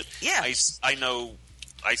watched it. Yeah, I know.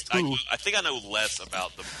 I think I know less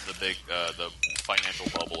about the big the financial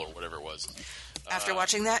bubble or whatever it was. After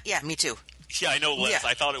watching that, yeah, me too. Yeah, I know less. Yeah.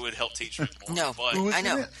 I thought it would help teach me more. No, but I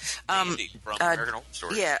know. Andy from American Horror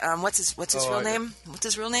Story. Yeah, what's his real name? What's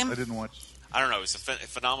his real name? I didn't watch. I don't know. He's a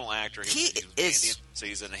phenomenal actor. He was is Andy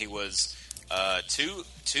season. He was two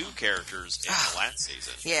characters in the last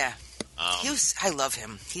season. Yeah. I love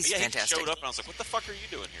him. He's fantastic. He showed up and I was like, what the fuck are you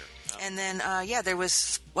doing here? And then, there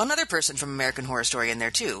was one other person from American Horror Story in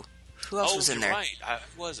there, too. Who else was in there? Right.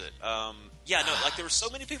 Who was it? There were so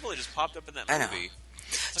many people that just popped up in that movie. I know.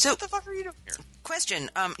 So, what the fuck are you doing here? Question.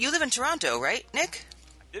 You live in Toronto, right, Nick?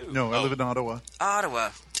 I do. No, I live in Ottawa. Ottawa.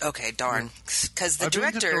 Okay, darn. Because the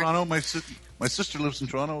director... I've been to Toronto. My sister lives in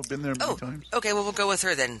Toronto. I've been there many times. Okay, well, we'll go with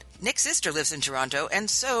her then. Nick's sister lives in Toronto, and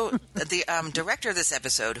so the director of this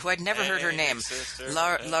episode, who I'd never heard her name,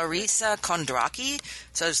 Larisa Kondraki,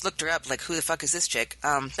 so I just looked her up, like, who the fuck is this chick?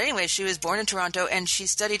 But anyway, she was born in Toronto, and she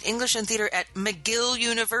studied English and theater at McGill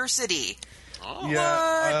University. Oh.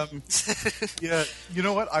 Yeah, yeah. You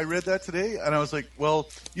know what? I read that today, and I was like, well,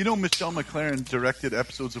 Michelle MacLaren directed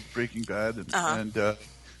episodes of Breaking Bad and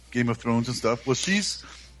Game of Thrones and stuff. Well, she's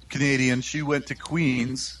Canadian. She went to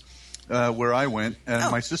Queens, where I went,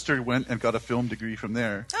 and my sister went and got a film degree from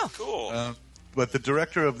there. Oh, cool. But the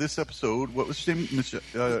director of this episode, what was her name?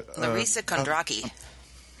 Larissa Kondraki.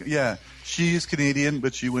 Yeah, she's Canadian,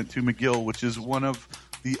 but she went to McGill, which is one of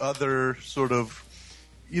the other sort of,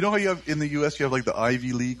 how you have in the U.S. you have like the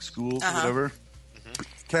Ivy League schools or whatever. Mm-hmm.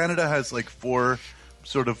 Canada has like 4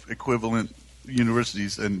 sort of equivalent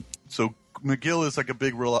universities, and so McGill is like a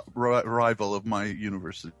big rival of my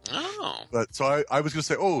university. Oh. But so I was going to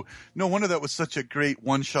say, oh, no wonder that was such a great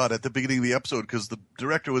one shot at the beginning of the episode because the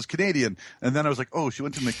director was Canadian. And then I was like, oh, she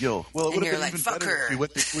went to McGill. Well, it would have been even better if she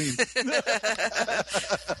went to Queens.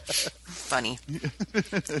 Funny.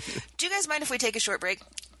 Do you guys mind if we take a short break?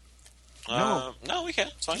 No, we can.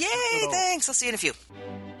 It's fine. Yay, thanks. I'll see you in a few.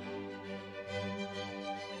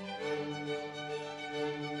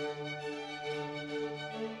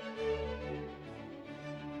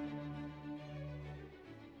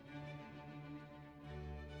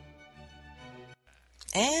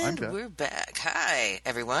 And we're back. Hi,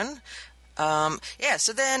 everyone.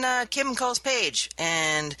 So then Kim calls Paige,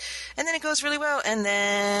 and then it goes really well, and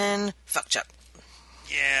then fuck Chuck.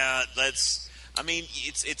 Yeah, it's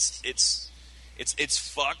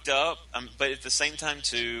fucked up, but at the same time,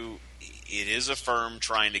 too, it is a firm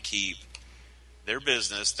trying to keep their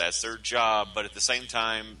business. That's their job, but at the same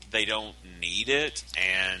time, they don't need it,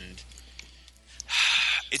 and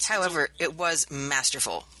However, it was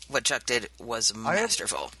masterful. What Chuck did was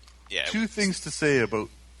masterful. Yeah. 2 things to say about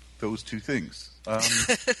those 2 things.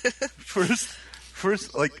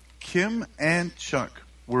 First, like Kim and Chuck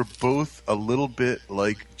were both a little bit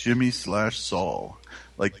like Jimmy / Saul.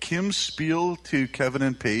 Like Kim's spiel to Kevin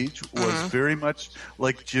and Paige was very much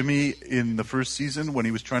like Jimmy in the first season when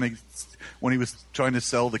he was trying to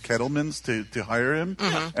sell the Kettlemans to hire him.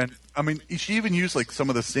 And I mean, she even used like some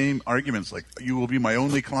of the same arguments, like you will be my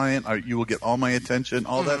only client, you will get all my attention,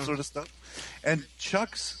 all that sort of stuff. And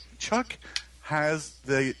Chuck has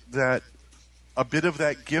a bit of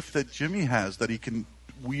that gift that Jimmy has, that he can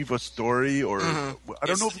weave a story, or I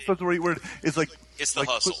don't know if it's the right word. It's like it's the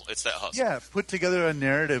hustle. It's that hustle. Yeah, put together a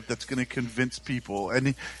narrative that's going to convince people,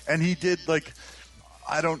 and he did like.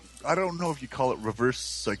 I don't know if you call it reverse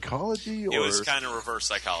psychology or... It was kind of reverse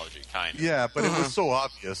psychology, kind of. Yeah, but it was so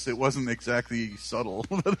obvious. It wasn't exactly subtle.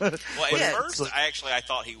 Well, at first, I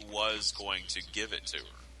thought he was going to give it to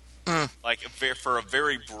her. Like, for a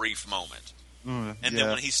very brief moment. And then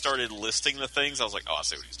when he started listing the things, I was like, oh, I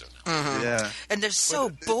see what he's doing now. Yeah. And they're so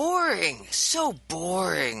boring. So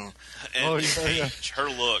boring. And Paige, her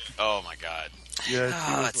look, oh my God.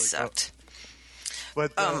 Yeah, it sucked.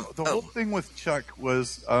 But the whole thing with Chuck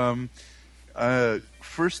was,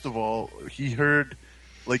 first of all, he heard,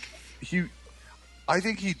 I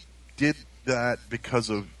think he did that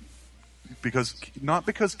not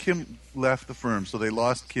because Kim left the firm, so they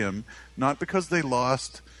lost Kim, not because they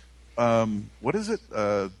lost, what is it?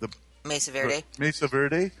 The Mesa Verde. Mesa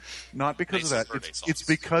Verde, not because of that. It's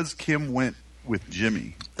because Kim went with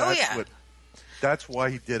Jimmy. That's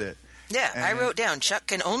why he did it. Yeah, I wrote down, Chuck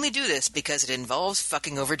can only do this because it involves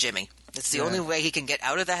fucking over Jimmy. It's the only way he can get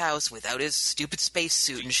out of the house without his stupid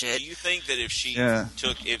spacesuit and shit. Do you think that if she do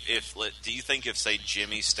you think if, say,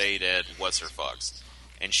 Jimmy stayed at What's-Her-Fucks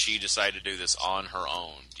and she decided to do this on her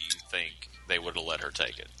own, do you think they would have let her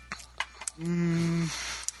take it?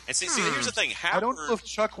 And see, here's the thing. I don't know if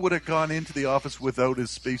Chuck would have gone into the office without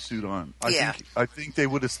his spacesuit on. I think they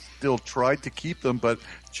would have still tried to keep them, but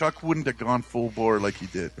Chuck wouldn't have gone full bore like he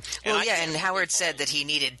did. Well, and Howard said that he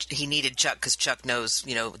needed Chuck because Chuck knows,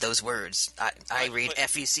 those words. I read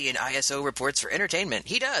FEC and ISO reports for entertainment.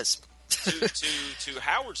 He does. To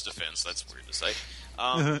Howard's defense, that's weird to say.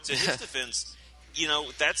 To his defense,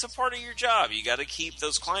 that's a part of your job. You got to keep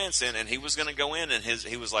those clients in, and he was going to go in, and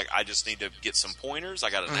he was like, I just need to get some pointers. I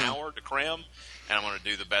got an hour to cram, and I'm going to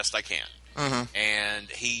do the best I can. And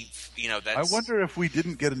he, that's... I wonder if we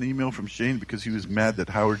didn't get an email from Shane because he was mad that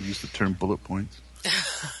Howard used the term bullet points.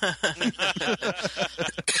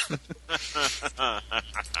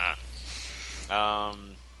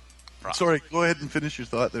 Sorry, go ahead and finish your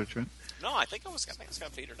thought there, Trent. No, I think it's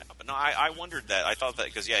got petered out. But no, I wondered that. I thought that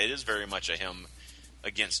because, it is very much a him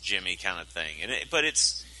against Jimmy kind of thing. But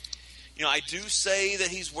it's, I do say that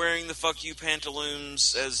he's wearing the fuck you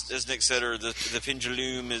pantaloons, as Nick said, or the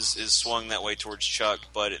pendulum is swung that way towards Chuck.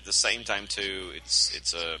 But at the same time, too,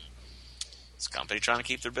 it's a company trying to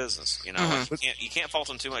keep their business. You can't fault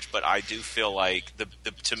them too much. But I do feel like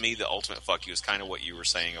to me, the ultimate fuck you is kind of what you were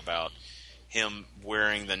saying about him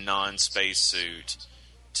wearing the non-space suit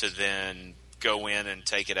to then go in and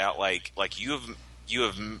take it out. Like you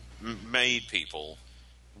have made people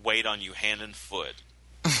wait on you hand and foot.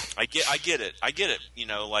 I get it. You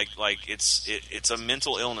know, like it's a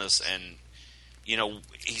mental illness, and you know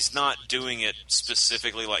he's not doing it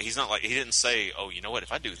specifically. Like he didn't say, oh, you know what?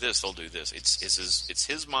 If I do this, they'll do this. It's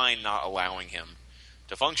his mind not allowing him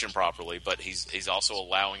to function properly, but he's also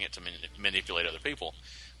allowing it to manipulate other people.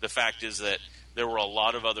 The fact is that there were a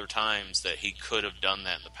lot of other times that he could have done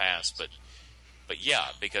that in the past, but yeah,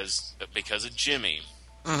 because of Jimmy,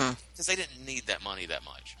 because they didn't need that money that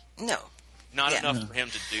much. No. Not enough for him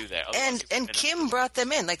to do that. And Kim brought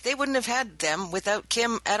them in. Like, they wouldn't have had them without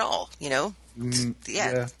Kim at all, you know?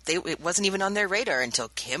 It wasn't even on their radar until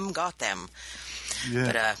Kim got them.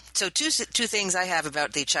 Yeah. But so two things I have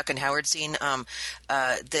about the Chuck and Howard scene.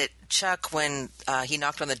 That Chuck, when he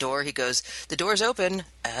knocked on the door, he goes, "The door's open,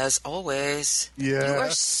 as always." Yeah. You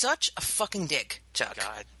are such a fucking dick, Chuck.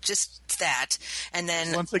 God. Just that. And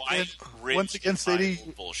then once again, Sadie,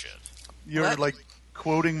 bullshit. You're what? Like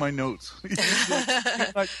quoting my notes.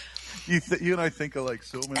 You and I think of like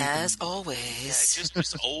so many as things. Always. Yeah,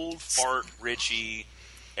 just old fart Richie.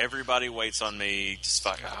 Everybody waits on me. Just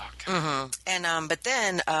fuck. Oh, God. And but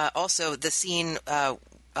then also the scene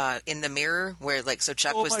in the mirror where so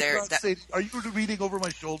Chuck was there. God, are you reading over my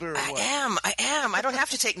shoulder? Or I am. I don't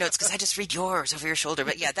have to take notes because I just read yours over your shoulder.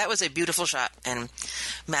 But yeah, that was a beautiful shot and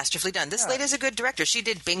masterfully done. This lady's a good director. She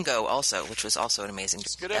did Bingo also, which was also an amazing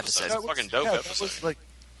good episode. That was, fucking dope episode.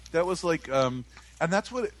 That was like, and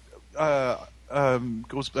that's what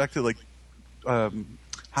goes back to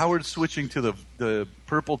Howard switching to the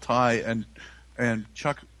purple tie and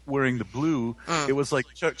Chuck wearing the blue. It was like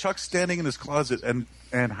Chuck standing in his closet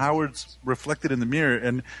and Howard's reflected in the mirror,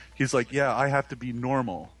 and he's like, "Yeah, I have to be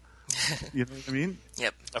normal." You know what I mean?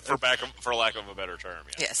 Yep. For lack of a better term.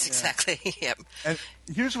 Yeah. Yes, exactly. Yep. And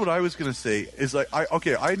here's what I was going to say is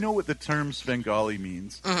I know what the term Svengali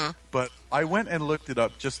means, but I went and looked it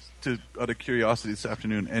up just out of curiosity this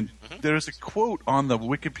afternoon, and there's a quote on the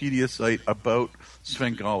Wikipedia site about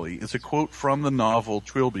Svengali. It's a quote from the novel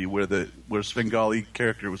Trilby where Svengali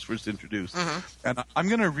character was first introduced. And I'm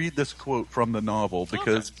going to read this quote from the novel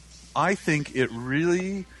because I think it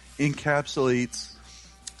really encapsulates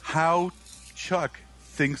how Chuck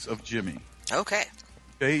thinks of Jimmy. Okay,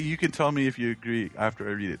 you can tell me if you agree after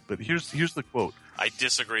I read it, but here's the quote. I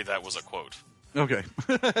disagree that was a quote. Okay.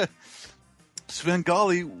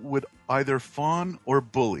 Svengali would either fawn or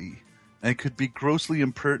bully, and could be grossly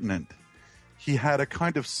impertinent. He had a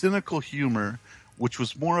kind of cynical humor, which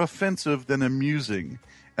was more offensive than amusing,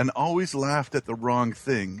 and always laughed at the wrong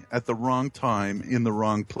thing, at the wrong time, in the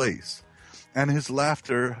wrong place. And his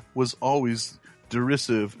laughter was always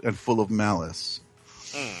derisive and full of malice.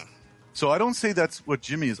 So I don't say that's what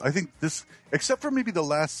Jimmy is. I think this, except for maybe the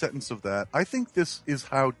last sentence of that, I think this is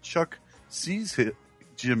how Chuck sees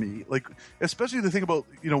Jimmy. Like, especially the thing about,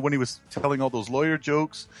 when he was telling all those lawyer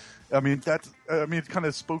jokes. I mean, it kind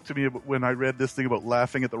of spoke to me when I read this thing about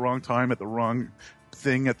laughing at the wrong time, at the wrong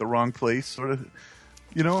thing, at the wrong place, sort of,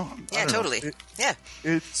 Yeah, totally.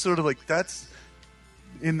 It's sort of like that's,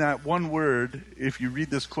 in that one word, if you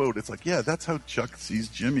read this quote, it's like, yeah, that's how Chuck sees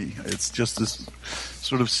Jimmy. It's just this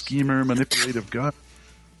sort of schemer, manipulative guy.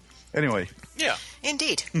 Anyway. Yeah.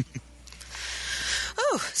 Indeed.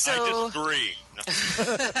 So... I disagree.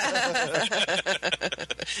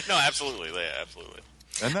 No, absolutely. Yeah, absolutely.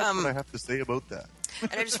 And that's what I have to say about that.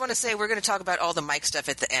 And I just want to say we're going to talk about all the Mike stuff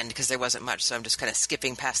at the end because there wasn't much, so I'm just kind of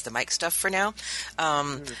skipping past the Mike stuff for now.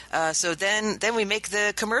 So then we make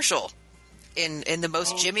the commercial. In the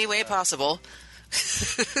most Jimmy way possible.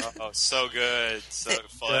 So good. So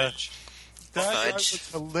Fudge. That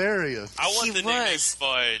was hilarious. I want the nickname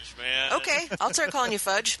Fudge, man. Okay, I'll start calling you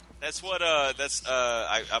Fudge. That's what,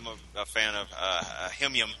 I'm a fan of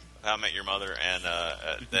Him Yum, How I Met Your Mother, and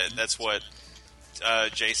that's what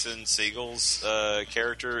Jason Segel's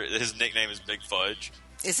character, his nickname is Big Fudge.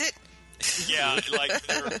 Is it? Yeah,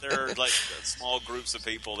 there are small groups of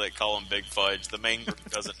people that call him Big Fudge. The main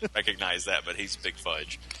group doesn't recognize that, but he's Big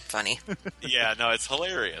Fudge. Funny. Yeah, no, it's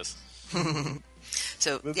hilarious.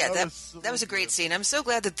 So that was a great scene. I'm so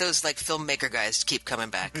glad that those filmmaker guys keep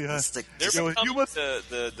coming back. Yeah. They're becoming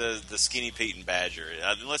the Skinny Pete and Badger.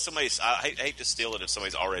 Unless somebody's, I hate to steal it if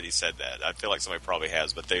somebody's already said that. I feel like somebody probably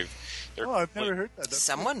has, but they're. I've never heard that.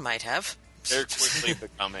 Someone might have. They're quickly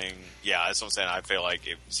becoming. Yeah, that's what I'm saying. I feel like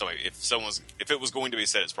if it was going to be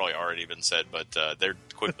said, it's probably already been said. But they're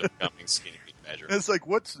quickly becoming Skinny Pete Badger. It's like,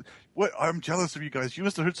 what? I'm jealous of you guys. You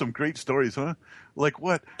must have heard some great stories, huh? Like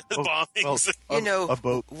what? Bombings.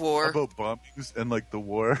 About war. About bombings and like the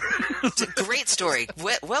war. It's a great story.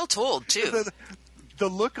 Well told, too. The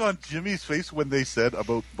look on Jimmy's face when they said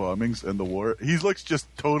about bombings and the war, he looks just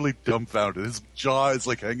totally dumbfounded. His jaw is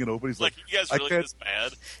like hanging open. He's like, you guys really this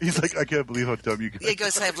bad? He's like, I can't believe how dumb you guys are. He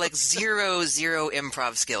goes, I have like zero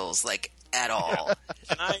improv skills, like at all.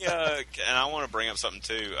 And I want to bring up something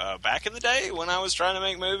too. Back in the day when I was trying to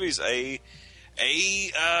make movies, a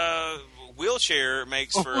wheelchair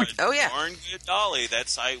makes for a darn good dolly.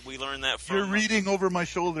 We learned that from. You're reading over my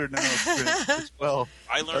shoulder now. Well,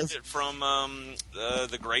 I learned it from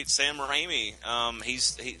the great Sam Raimi.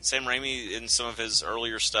 Sam Raimi in some of his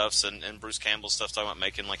earlier stuffs and Bruce Campbell's stuff talking about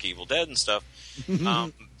making like Evil Dead and stuff.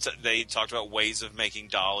 They talked about ways of making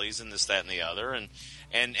dollies and this, that, and the other, and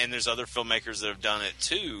there's other filmmakers that have done it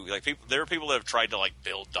too. Like there are people that have tried to like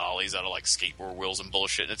build dollies out of like skateboard wheels and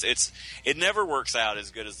bullshit. And it never works out as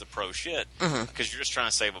good as the pro shit because you're just trying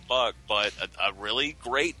to save a buck. But a really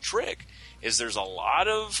great trick is there's a lot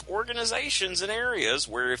of organizations and areas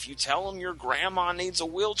where if you tell them your grandma needs a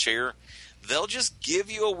wheelchair, they'll just give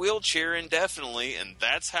you a wheelchair indefinitely, and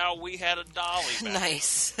that's how we had a dolly back.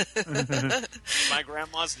 Nice. My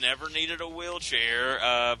grandma's never needed a wheelchair,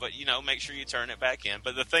 but make sure you turn it back in.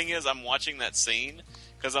 But the thing is, I'm watching that scene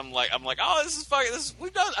because I'm like, oh, this is fucking.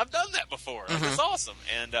 I've done that before. Like, it's awesome.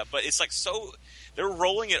 And but it's like so. They're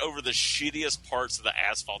rolling it over the shittiest parts of the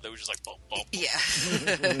asphalt. They were just like, bump, bump. Yeah.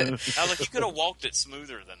 I was like, you could have walked it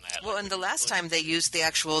smoother than that. Well, and the last time they used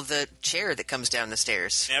the chair that comes down the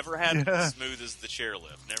stairs. Never had it as smooth as the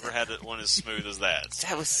chairlift. Never had one as smooth as that.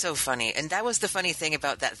 That was so funny. And that was the funny thing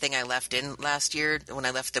about that thing I left in last year when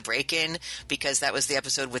I left the break-in, because that was the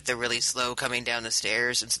episode with the really slow coming down the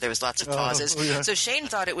stairs, and so there was lots of pauses. So Shane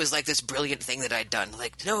thought it was like this brilliant thing that I'd done.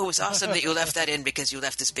 Like, no, it was awesome that you left that in because you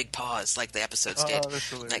left this big pause like the episodes did.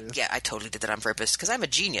 Like, yeah, I totally did that on purpose because I'm a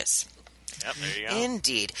genius. Yep, there you go.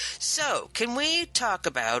 Indeed. So, can we talk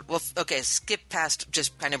about, skip past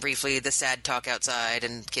just kind of briefly the sad talk outside,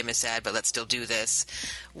 and Kim is sad, but let's still do this.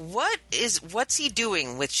 What's he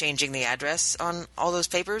doing with changing the address on all those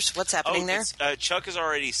papers? What's happening there? Chuck has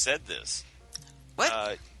already said this.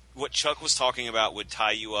 What? What Chuck was talking about would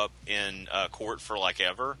tie you up in court for like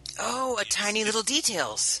ever. Oh, tiny little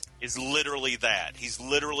details. Is literally that. He's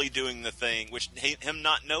literally doing the thing, which him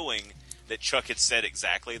not knowing that Chuck had said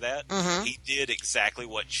exactly that. He did exactly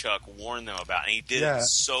what Chuck warned them about, and he did it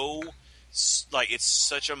so like it's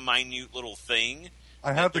such a minute little thing.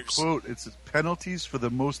 I have the quote. It's penalties for the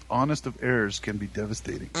most honest of errors can be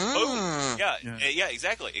devastating. Oh, yeah,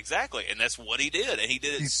 exactly, and that's what he did, and he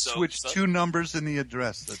did it. He switched two numbers in the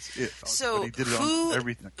address. That's it. So but he did it on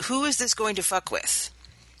everything. Who is this going to fuck with?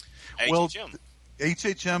 HHM.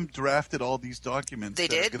 HHM drafted all these documents. They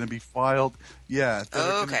did? Are going to be filed. Yeah,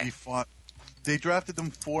 they're going to be fought. They drafted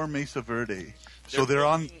them for Mesa Verde, so they're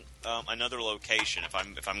on another location.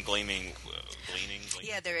 If I'm gleaning.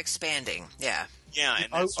 Yeah, they're expanding. Yeah. Yeah,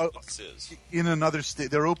 and that's what this is. In another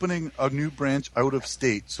state. They're opening a new branch out of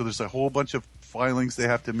state, so there's a whole bunch of filings they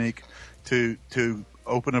have to make to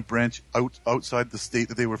open a branch outside the state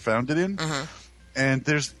that they were founded in. And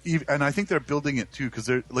and I think they're building it too, because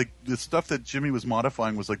they're like the stuff that Jimmy was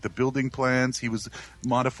modifying was like the building plans. He was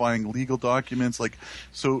modifying legal documents, like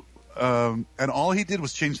so. And all he did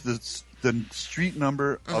was change the street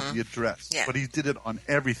number of the address, but he did it on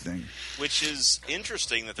everything. Which is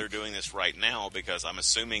interesting that they're doing this right now, because I'm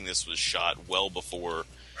assuming this was shot well before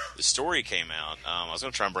the story came out. I was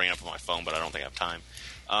going to try and bring it up on my phone, but I don't think I have time.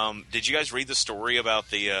 Did you guys read the story about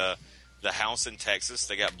the house in Texas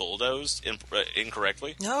that got bulldozed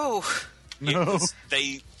incorrectly? No.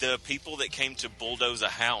 The people that came to bulldoze a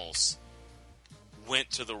house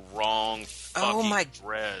went to the wrong fucking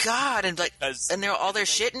address. God, and they're all their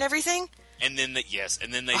shit and everything? And then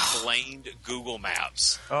they blamed Google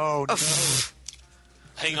Maps. Oh no.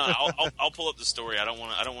 Hang on, I'll pull up the story. I don't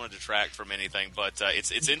want to detract from anything, but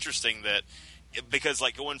it's interesting that because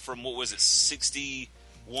like going from what was it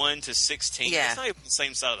 61 to 16, it's not even the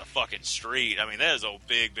same side of the fucking street. I mean, that is a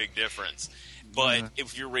big difference. But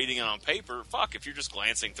if you're reading it on paper, if you're just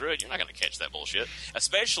glancing through it, you're not going to catch that bullshit.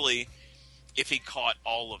 Especially if he caught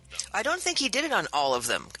all of them. I don't think he did it on all of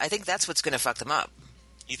them. I think that's what's going to fuck them up.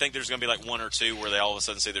 You think there's going to be like one or two where they all of a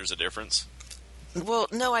sudden say there's a difference? Well,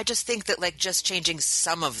 no, I just think that like just changing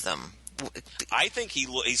some of them. I think he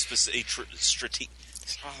used strategery.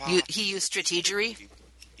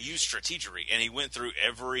 He used strategery, and he went through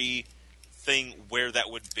everything where that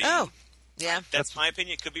would be. Oh, yeah. That's my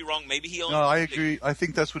opinion. Could be wrong. Maybe he only. No, I agree. I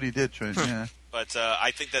think that's what he did, Trent. Yeah. But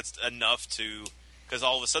I think that's enough to because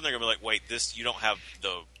all of a sudden they're going to be like, wait, you don't have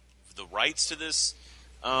the rights to this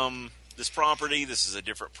this property. This is a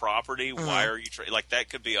different property. Mm-hmm. Why are you like that?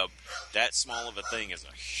 Could be that small of a thing is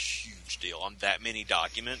a huge deal on that many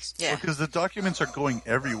documents. Yeah, because the documents are going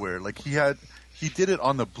everywhere. Like he did it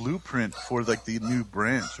on the blueprint for like the new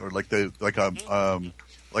branch, or like a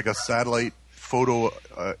satellite photo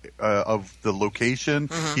of the location.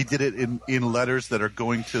 Mm-hmm. He did it in letters that are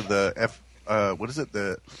going to the what is it?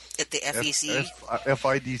 The FEC,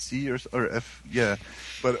 FIDC or F, yeah.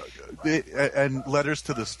 But and letters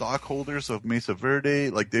to the stockholders of Mesa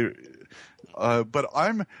Verde, like they. But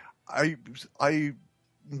I'm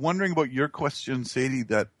wondering about your question, Sadie.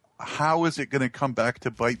 That how is it going to come back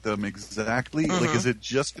to bite them exactly? Mm-hmm. Like, is it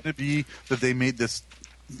just going to be that they made this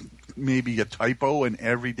maybe a typo in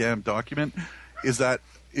every damn document? Is that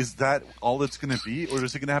all it's going to be, or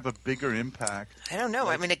is it going to have a bigger impact? I don't know.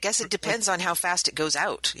 I mean, I guess it depends on how fast it goes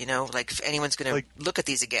out. You know, like if anyone's going to look at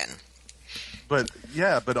these again.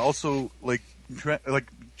 But also like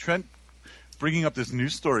Trent bringing up this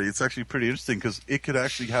news story, it's actually pretty interesting because it could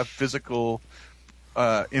actually have physical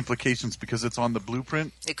implications because it's on the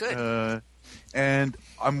blueprint. It could. And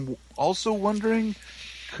I'm also wondering,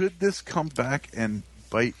 could this come back and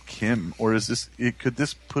bite Kim, or could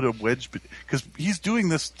this put a wedge? Because he's doing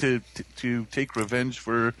this to take revenge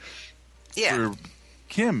for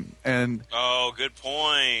Kim. And good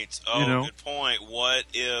point. Good point. What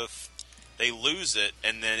if they lose it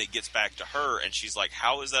and then it gets back to her and she's like,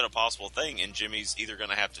 how is that a possible thing? And Jimmy's either going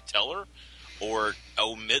to have to tell her or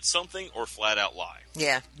omit something or flat out lie.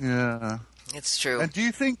 Yeah. Yeah. It's true. And do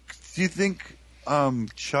you think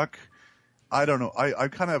Chuck, I don't know, I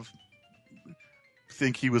kind of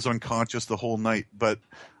think he was unconscious the whole night, but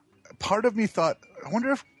part of me thought, I wonder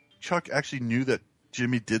if Chuck actually knew that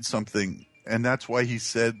Jimmy did something, and that's why he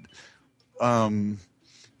said,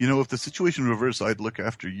 if the situation reversed, I'd look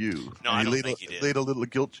after you. No, I don't think he did. Laid a little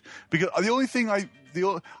guilt, because the only thing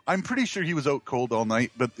I'm pretty sure he was out cold all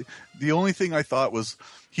night, but the only thing I thought was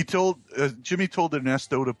Jimmy told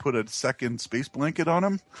Ernesto to put a second space blanket on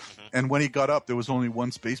him, mm-hmm. and when he got up, there was only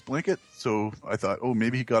one space blanket. So I thought,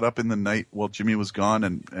 maybe he got up in the night while Jimmy was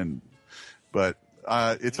gone, but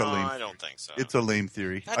it's a lame. I don't think so. It's a lame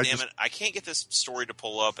theory. God damn it! I can't get this story to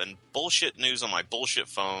pull up, and bullshit news on my bullshit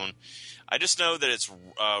phone. I just know that it's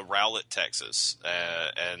Rowlett, Texas,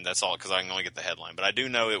 and that's all because I can only get the headline. But I do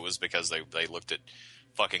know it was because they looked at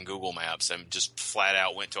fucking Google Maps and just flat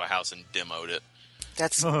out went to a house and demoed it.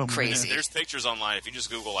 That's crazy. There's pictures online. If you just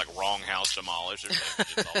Google like wrong house demolished, there's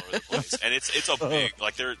images all over the place, and it's a big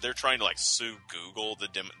like they're trying to like sue Google the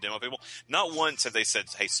demo people. Not once have they said,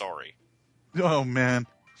 "Hey, sorry." Oh man.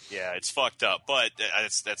 Yeah, it's fucked up, but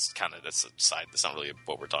that's a side. That's not really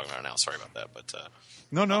what we're talking about now. Sorry about that, but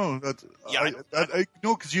no. I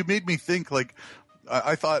no, because you made me think. Like,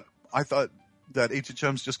 I thought that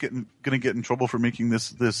HHM's just going to get in trouble for making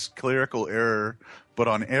this clerical error, but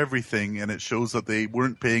on everything, and it shows that they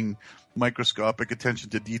weren't paying microscopic attention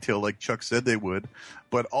to detail like Chuck said they would.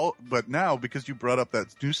 But now, because you brought up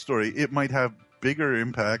that news story, it might have bigger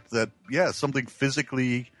impact. That something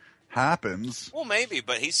physically happens. Well, maybe,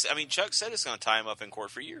 but Chuck said it's going to tie him up in court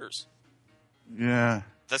for years. Yeah.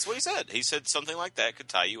 That's what he said. He said something like that could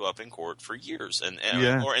tie you up in court for years, and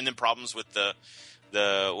then problems with the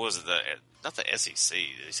what was it, not the SEC.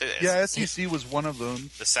 They said SEC was one of them.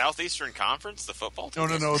 The Southeastern Conference, the football team.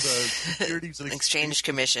 No, the Securities and Exchange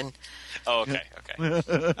Commission. Oh, okay.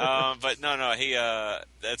 But no, he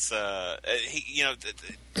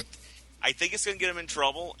I think it's going to get him in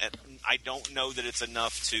trouble, and I don't know that it's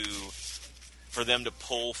enough for them to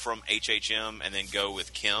pull from HHM and then go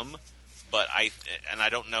with Kim. But I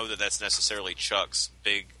don't know that that's necessarily Chuck's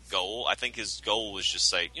big goal. I think his goal was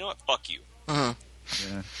just say, you know what, fuck you. Uh-huh.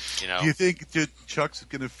 Yeah. Do you think Chuck's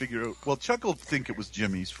going to figure out? Well, Chuck will think it was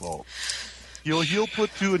Jimmy's fault. He'll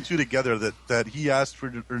put two and two together that he asked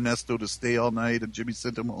for Ernesto to stay all night and Jimmy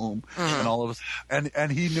sent him home and all of us,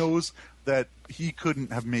 and he knows that he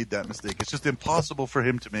couldn't have made that mistake. It's just impossible for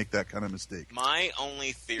him to make that kind of mistake. My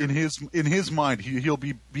only theory in his mind, he'll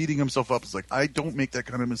be beating himself up. It's like, I don't make that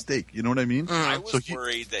kind of mistake. You know what I mean? I was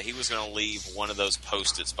worried that he was going to leave one of those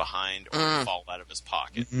Post-its behind or fall out of his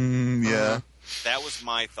pocket. Yeah. That was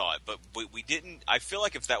my thought, but we didn't. I feel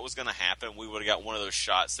like if that was going to happen, we would have got one of those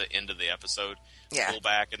shots that end of the episode. Yeah. Pull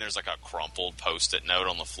back, and there's like a crumpled Post-it note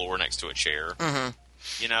on the floor next to a chair. Mm-hmm.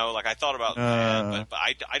 I thought about that, but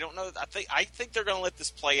I don't know. I think they're going to let this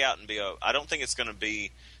play out and be I don't think it's going to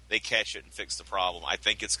be they catch it and fix the problem. I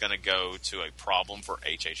think it's going to go to a problem for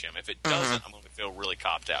HHM. If it doesn't, I'm going to feel really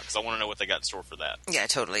copped out because I want to know what they got in store for that. Yeah,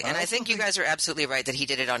 totally. And I think you guys are absolutely right that he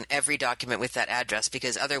did it on every document with that address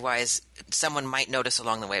because otherwise someone might notice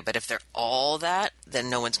along the way. But if they're all that, then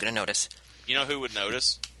no one's going to notice. You know who would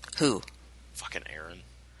notice? Who? Fucking Aaron.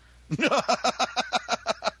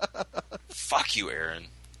 Fuck you, Aaron.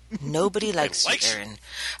 Nobody likes you, Aaron.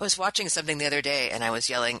 I was watching something the other day, and I was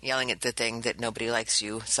yelling at the thing that nobody likes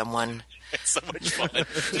you, someone. It's so much fun.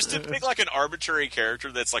 Just to pick like an arbitrary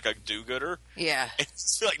character that's like a do-gooder. Yeah.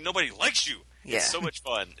 It's like nobody likes you. Yeah. It's so much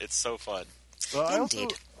fun. It's so fun. Well,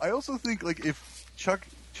 Indeed. I also think like if Chuck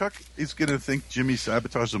is going to think Jimmy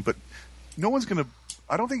sabotaged him, but no one's going to.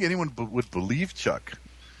 I don't think anyone would believe Chuck.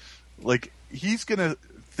 Like he's going to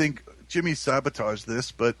think Jimmy sabotaged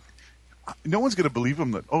this, but no one's going to believe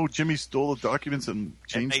him that Jimmy stole the documents and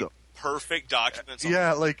changed them. Perfect documents.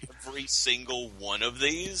 On like every single one of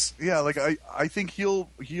these. Yeah, like I think it'll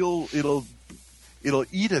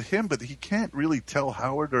eat at him, but he can't really tell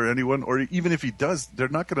Howard or anyone, or even if he does, they're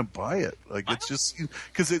not going to buy it. Like it's just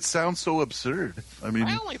because it sounds so absurd. I mean,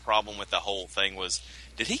 my only problem with the whole thing was,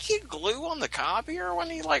 did he get glue on the copier when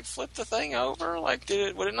he like flipped the thing over? Like,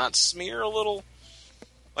 would it not smear a little?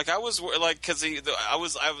 Like I was like, because I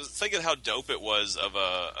was thinking how dope it was of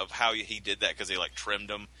how he did that because he like trimmed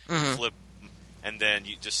them, flipped, and then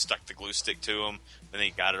you just stuck the glue stick to him. Then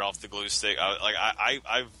he got it off the glue stick.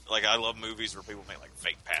 I love movies where people make like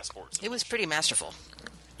fake passports. It was pretty masterful.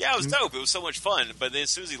 Yeah, it was dope. It was so much fun. But then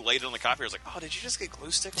as soon as he laid it on the copier, I was like, "Oh, did you just get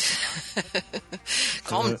glue stick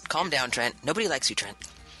on the Calm down, Trent. Nobody likes you, Trent.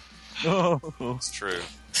 Oh, it's true.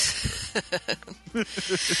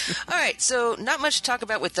 All right, so not much to talk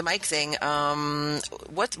about with the Mike thing.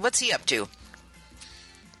 What's he up to?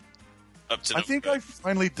 I think I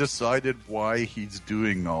finally decided why he's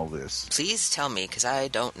doing all this. Please tell me, because I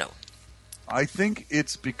don't know. I think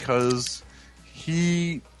it's because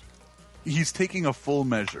he's taking a full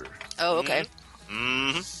measure. Oh, okay.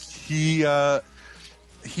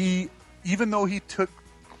 He even though he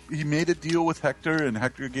made a deal with Hector, and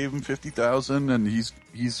Hector gave him $50,000, and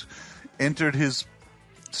he's entered his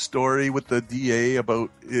story with the DA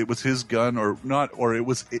about it was his gun or it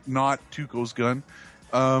was not Tuco's gun.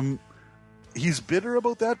 He's bitter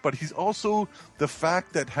about that, but he's also the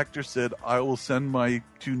fact that Hector said, "I will send my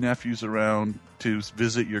 2 nephews around to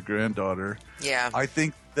visit your granddaughter." Yeah, I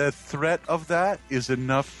think the threat of that is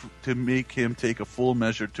enough to make him take a full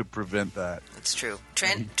measure to prevent that. That's true.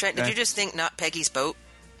 Trent, did you just think not Peggy's boat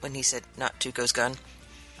when he said not Tuco's gun?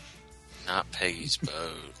 Not Peggy's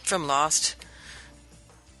boat. From Lost.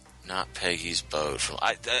 Not Peggy's boat.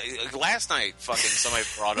 Last night, fucking somebody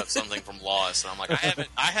brought up something from Lost, and I'm like,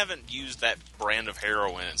 I haven't used that brand of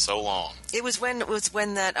heroin in so long. It was when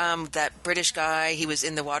that British guy, he was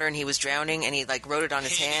in the water and he was drowning, and he like wrote it on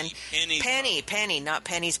his hand. Penny, not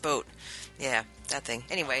Penny's boat. Yeah, that thing.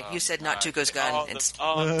 Anyway, you said not Tuco's gun.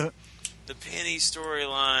 The Penny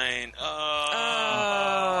storyline.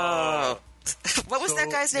 What was that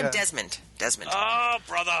guy's name? Yeah. Desmond. Oh,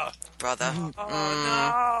 brother. Oh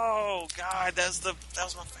no, God, that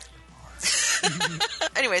was my favorite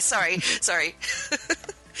part. Anyway, sorry.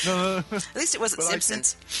 At least it wasn't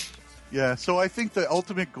Simpsons. Yeah, so I think the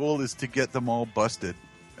ultimate goal is to get them all busted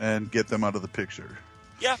and get them out of the picture.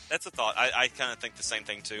 Yeah, that's a thought. I kind of think the same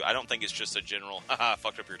thing too. I don't think it's just a general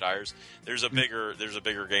fucked up your tires. There's a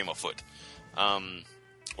bigger game afoot,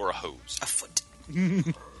 or a hose. A foot.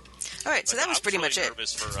 All right, so that was pretty much it. I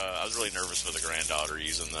was really nervous for the granddaughter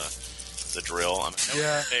using the drill. I'm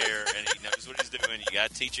there, and he knows what he's doing. You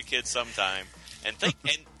got to teach a kid sometime, and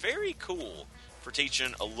very cool for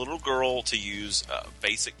teaching a little girl to use a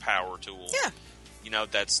basic power tool. Yeah.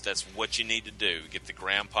 That's what you need to do. Get the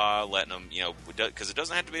grandpa, letting them, because it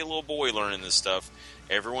doesn't have to be a little boy learning this stuff.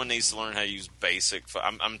 Everyone needs to learn how to use basic.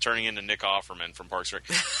 I'm turning into Nick Offerman from Parks and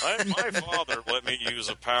Rec. My father let me use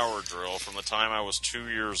a power drill from the time I was 2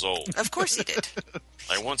 years old. Of course he did.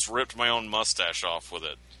 I once ripped my own mustache off with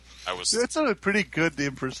it. That's a pretty good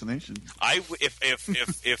impersonation.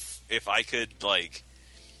 If I could, like,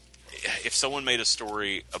 if someone made a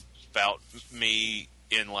story about me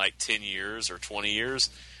in like 10 years or 20 years,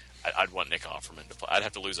 I'd want Nick Offerman to play. I'd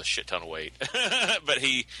have to lose a shit ton of weight. But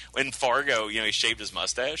in Fargo, he shaved his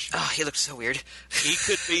mustache. Oh, he looked so weird. He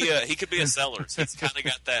could be a Sellers. He's kind of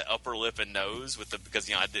got that upper lip and nose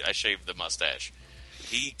because I shaved the mustache.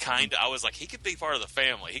 I was like, he could be part of the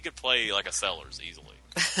family. He could play like a Sellers easily.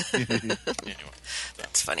 Anyway,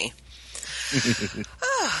 that's funny.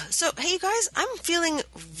 So, hey, you guys, I'm feeling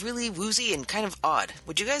really woozy and kind of odd.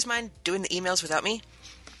 Would you guys mind doing the emails without me?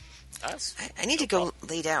 I need to go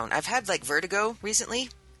lay down. I've had, like, vertigo recently,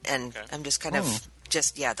 and I'm just kind of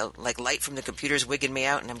the light from the computer's wigging me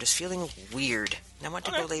out, and I'm just feeling weird. And I want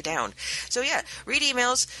to go lay down. So yeah, read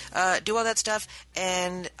emails, do all that stuff,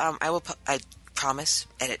 and I promise,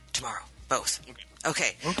 edit tomorrow. Both.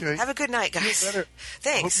 Okay. Have a good night, guys. Feel better.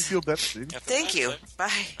 Thanks. I hope you feel better, Steve. Thank you.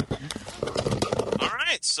 Bye. All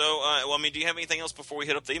right. So, do you have anything else before we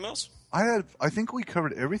hit up the emails? I think we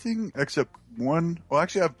covered everything except one. Well,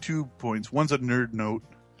 actually, I have 2 points. One's a nerd note.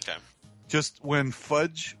 Okay. Just when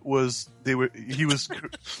Fudge he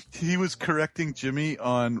was correcting Jimmy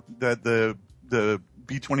on that the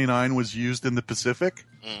B-29 was used in the Pacific.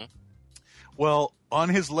 Mm-hmm. Well, on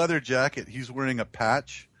his leather jacket, he's wearing a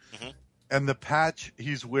patch, and the patch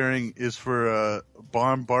he's wearing is for a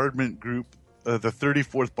bombardment group, the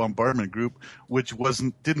 34th Bombardment Group, which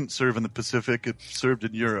didn't serve in the Pacific; it served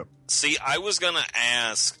in Europe. See, I was gonna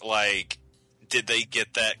ask, did they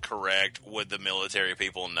get that correct? Would the military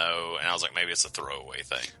people know? And I was like, maybe it's a throwaway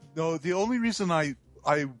thing. No, the only reason I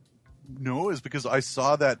know is because I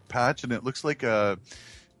saw that patch, and it looks like a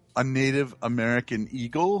Native American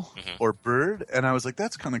eagle or bird, and I was like,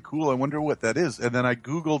 that's kind of cool. I wonder what that is. And then I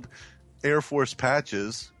Googled Air Force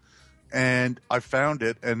patches, and I found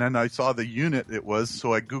it, and then I saw the unit it was,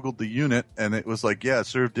 so I Googled the unit, and it was like, yeah,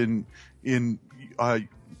 served in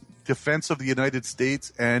defense of the United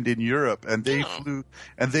States and in Europe, and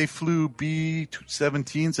they flew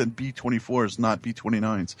B-17s and B-24s, not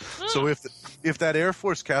B-29s. So if that Air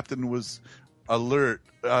Force captain was alert,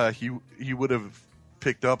 he would have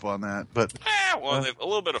picked up on that. But a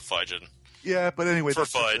little bit of fudging. Yeah, but anyway, for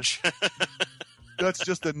fudge. That's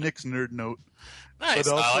just a Nick's nerd note. Nice,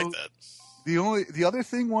 also, I like that. The other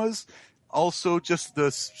thing was also just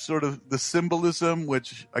the sort of the symbolism,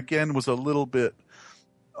 which again was a little bit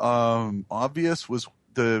obvious, was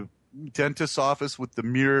the dentist's office with the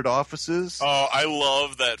mirrored offices. Oh, I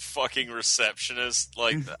love that fucking receptionist.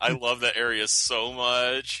 I love that area so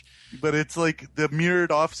much. But it's like the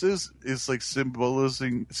mirrored offices is like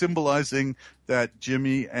symbolizing that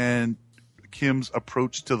Jimmy and Kim's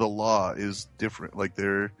approach to the law is different. Like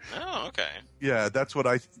they're okay. Yeah, that's what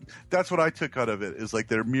I took out of it. Is like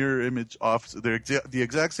their mirror image offices. They're the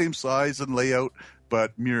exact same size and layout,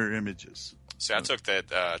 but mirror images. See, I took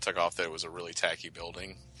off that it was a really tacky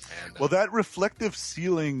building. And, that reflective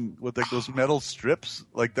ceiling with like those metal strips,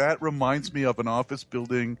 like that reminds me of an office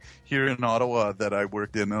building here in Ottawa that I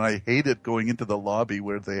worked in, and I hated going into the lobby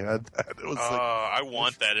where they had that. It was I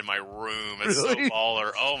want that in my room. It's really? So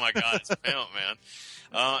baller. Oh my god, it's pimp, man.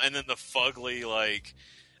 And then the fugly,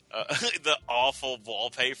 the awful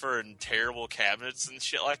wallpaper and terrible cabinets and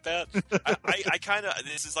shit like that. I kind of,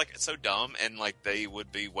 this is it's so dumb, and they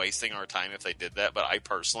would be wasting our time if they did that. But I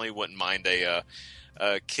personally wouldn't mind a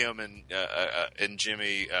Kim and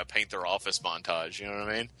Jimmy paint their office montage. You know what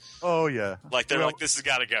I mean? Oh yeah. This has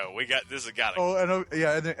got to go. This has got to. Oh, and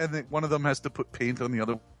and then one of them has to put paint on the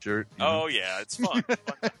other shirt. Oh yeah, it's fun.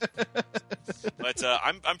 But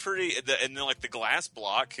I'm pretty, and then the glass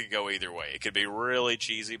block could go either way. It could be really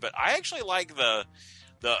cheesy, but I actually like the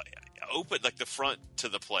open, the front to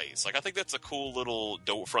the place. I think that's a cool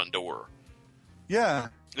little front door. Yeah.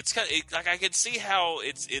 It's kind of I can see how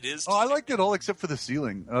it is. Oh, I liked it all except for the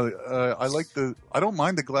ceiling. I don't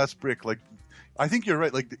mind the glass brick. I think you're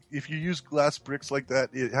right. If you use glass bricks like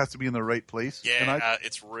that, it has to be in the right place. Yeah,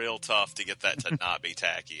 it's real tough to get that to not be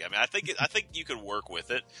tacky. I mean, I think you could work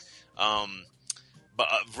with it. But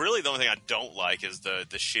really, the only thing I don't like is the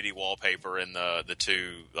shitty wallpaper and the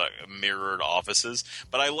two mirrored offices.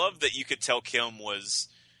 But I love that you could tell Kim was,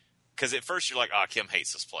 because at first you're like, Kim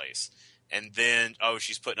hates this place. And then,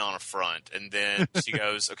 she's putting on a front. And then she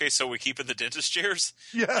goes, okay, so we keeping the dentist chairs?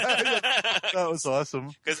 Yeah, that was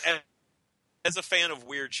awesome. Because as a fan of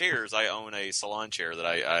weird chairs, I own a salon chair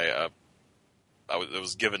that it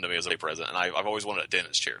was given to me as a present. And I've always wanted a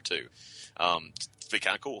dentist chair, too. It'd be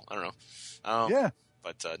kind of cool. I don't know. Yeah.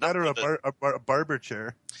 But not a barber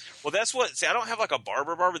chair. Well, that's what. See, I don't have a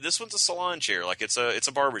barber. This one's a salon chair. It's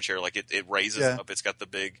a barber chair. It raises up. It's got the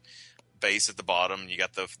big base at the bottom. You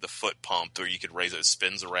got the foot pump, or you could raise it. It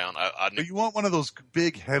spins around. But you want one of those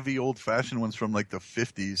big, heavy, old-fashioned ones from the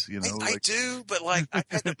 50s. You know, I do, but I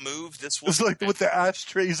had to move this one. It's with the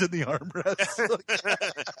ashtrays in the armrest.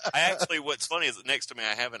 What's funny is that next to me,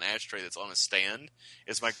 I have an ashtray that's on a stand.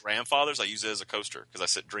 It's my grandfather's. I use it as a coaster because I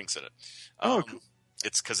sit drinks in it. Cool.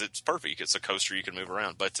 It's because it's perfect. It's a coaster you can move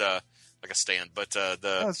around, but like a stand. But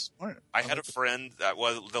that's smart. I had a friend that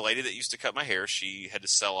was the lady that used to cut my hair. She had to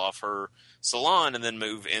sell off her salon and then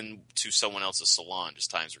move into someone else's salon. Just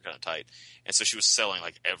times were kind of tight, and so she was selling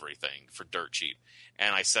everything for dirt cheap.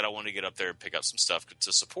 And I said I wanted to get up there and pick up some stuff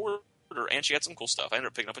to support her, and she had some cool stuff. I ended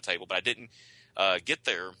up picking up a table, but I didn't. Get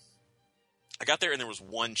there. I got there and there was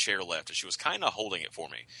one chair left, and she was kind of holding it for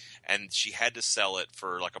me, and she had to sell it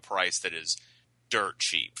for like a price that is dirt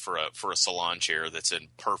cheap for a salon chair that's in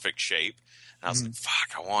perfect shape. And I was like,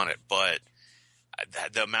 "Fuck, I want it," but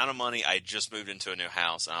the amount of money, I just moved into a new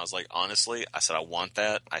house, and I was like, honestly, I said I want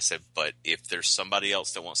that. I said, but if there's somebody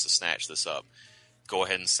else that wants to snatch this up, go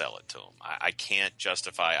ahead and sell it to them. I can't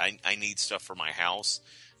justify. I need stuff for my house.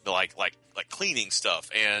 Like cleaning stuff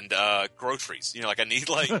and groceries. You know, like I need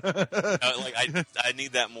I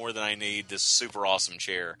need that more than I need this super awesome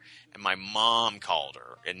chair. And my mom called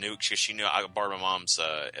her and knew she knew I borrowed my mom's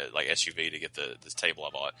like SUV to get this table I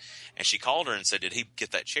bought. And she called her and said, "Did he get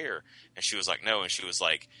that chair?" And she was like, "No." And she was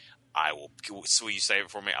like, "I will. So will you save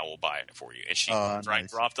it for me? I will buy it for you." And she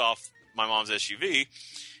dropped off my mom's SUV.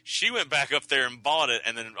 She went back up there and bought it,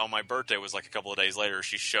 and then on my birthday, was like a couple of days later,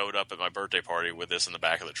 she showed up at my birthday party with this in the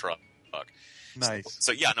back of the truck. Nice.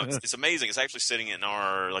 So yeah, no, it's amazing. It's actually sitting in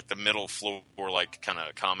our like the middle floor, like kind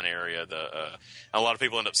of common area. A lot of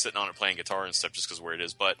people end up sitting on it playing guitar and stuff just because of where it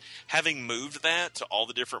is. But having moved that to all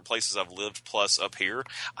the different places I've lived, plus up here,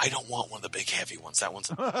 I don't want one of the big heavy ones. That one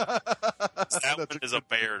is a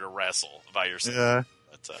bear to wrestle by yourself. Yeah.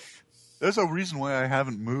 But, there's a reason why I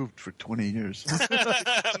haven't moved for 20 years. Moving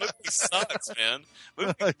sucks, man.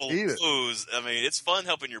 Moving blows. I mean, it's fun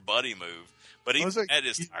helping your buddy move, but that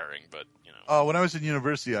is tiring. But you know, when I was in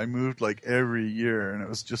university, I moved like every year, and it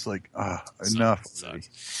was just like enough.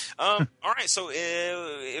 All right, so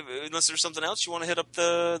unless there's something else you want to hit up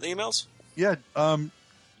the emails, yeah.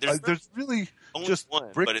 There's really only just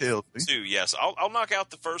one, Bricktail. But two. Yes, I'll knock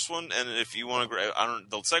out the first one, and if you want to,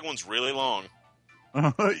 the second one's really long.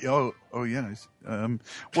 Yeah.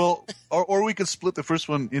 Well, or we could split the first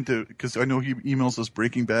one into, because I know he emails us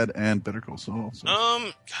Breaking Bad and Better Call Saul. So.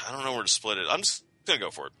 I don't know where to split it. I'm just gonna go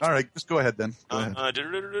for it. All right, just go ahead then.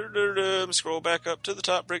 Scroll back up to the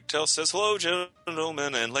top. Bricktail says, "Hello,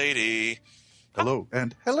 gentlemen and lady." Hello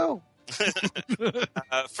and hello.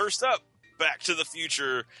 First up, Back to the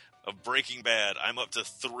Future of Breaking Bad. I'm up to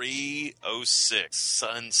 306,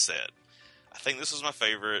 Sunset. I think this was my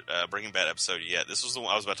favorite Breaking Bad episode yet. This was the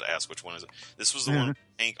one I was about to ask. Which one is it? This was the one where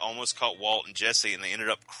Hank almost caught Walt and Jesse, and they ended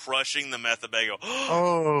up crushing the meth bagel.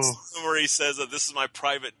 Where he says that this is my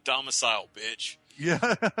private domicile, bitch.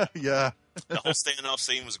 Yeah, yeah. The whole standoff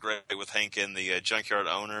scene was great with Hank and the junkyard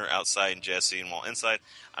owner outside, and Jesse and Walt inside.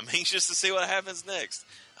 I'm anxious to see what happens next.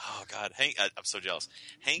 Oh God, Hank! I'm so jealous.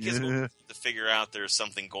 Hank is going to figure out there's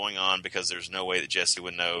something going on because there's no way that Jesse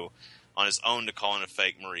would know on his own to call in a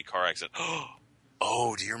fake Marie car accident.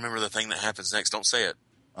 Oh, do you remember the thing that happens next? Don't say it.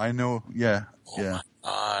 I know. Yeah. Oh my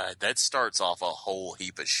God, that starts off a whole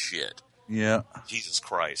heap of shit. Yeah. Jesus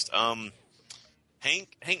Christ.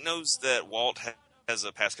 Hank knows that Walt has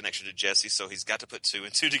a past connection to Jesse, so he's got to put two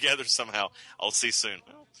and two together somehow. I'll see soon.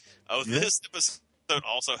 This episode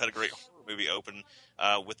also had a great horror movie open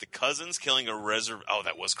with the cousins killing a reservoir. Oh,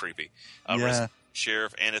 that was creepy.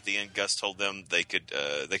 Sheriff, and at the end, Gus told them they could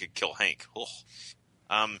kill Hank.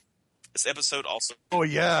 This episode also. Oh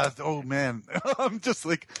yeah! Oh man! I'm just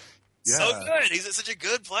like, so good. He's in such a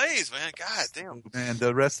good place, man. God damn. Man,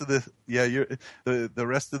 the rest of the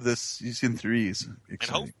rest of this season 3 is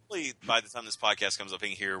exciting. And hopefully, by the time this podcast comes up, he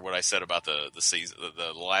can hear what I said about the season,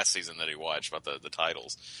 the last season that he watched about the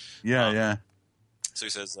titles. Yeah. So he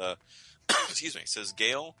says, excuse me. He says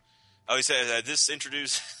Gale. Oh, he said this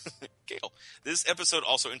introduced Gale. This episode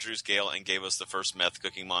also introduced Gale and gave us the first meth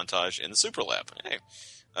cooking montage in the Super Lab. Hey,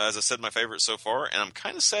 as I said, my favorite so far, and I'm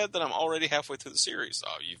kind of sad that I'm already halfway through the series.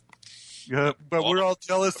 But we're all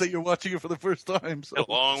jealous that you're watching it for the first time. So.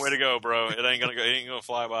 A long way to go, bro. It ain't gonna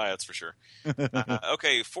fly by. That's for sure.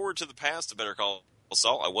 Okay, forward to the past to Better Call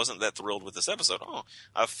Saul. I wasn't that thrilled with this episode.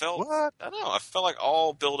 I felt like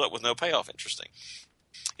all build up with no payoff. Interesting.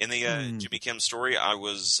 In the Jimmy Kim story, I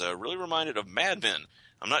was really reminded of Mad Men.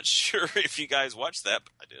 I'm not sure if you guys watched that,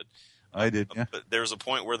 but I did. I did, yeah. But there was a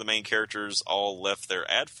point where the main characters all left their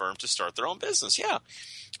ad firm to start their own business, yeah.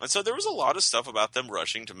 And so there was a lot of stuff about them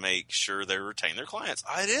rushing to make sure they retain their clients.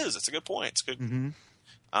 It is. It's a good point. It's good.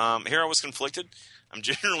 Mm-hmm. Here I was conflicted. I'm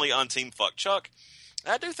generally on Team Fuck Chuck.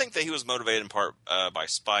 I do think that he was motivated in part by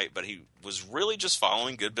spite, but he was really just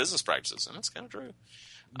following good business practices, and that's kind of true.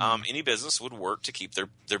 Any business would work to keep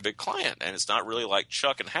their big client, and it's not really like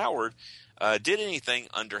Chuck and Howard did anything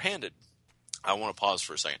underhanded. I want to pause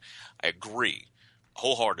for a second. I agree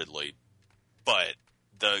wholeheartedly, but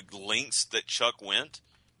the lengths that Chuck went,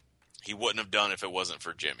 he wouldn't have done if it wasn't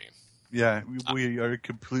for Jimmy. Yeah, we are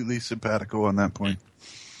completely simpatico on that point.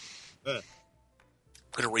 I'm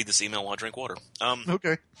going to read this email while I drink water.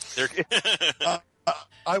 Okay.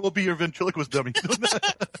 I will be your ventriloquist dummy.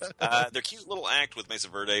 Their cute little act with Mesa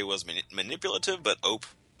Verde was manipulative, but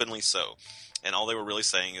openly so. And all they were really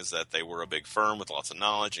saying is that they were a big firm with lots of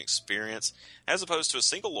knowledge and experience, as opposed to a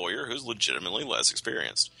single lawyer who's legitimately less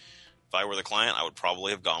experienced. If I were the client, I would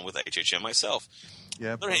probably have gone with HHM myself.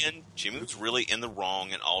 Yeah. On the other hand, Jimmy was really in the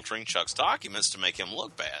wrong in altering Chuck's documents to make him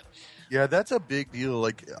look bad. Yeah, that's a big deal.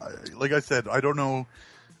 Like I said, I don't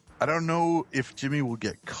know if Jimmy will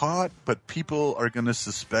get caught, but people are going to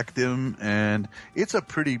suspect him, and it's a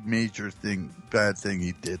pretty major bad thing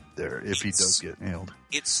he did there if he does get nailed.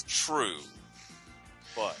 It's true,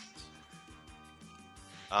 but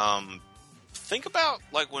think about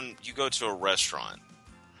like when you go to a restaurant,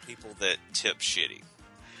 people that tip shitty.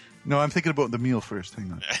 No, I'm thinking about the meal first.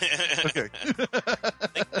 Hang on. Okay.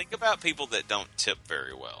 think about people that don't tip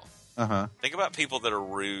very well. Uh-huh. Think about people that are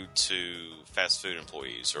rude to fast food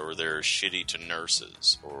employees, or they're shitty to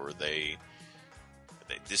nurses, or they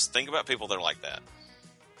just think about people that are like that.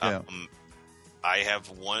 Yeah. I have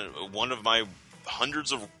one of my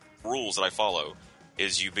hundreds of rules that I follow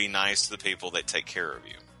is you be nice to the people that take care of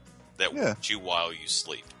you, that watch you while you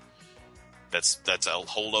sleep. That's a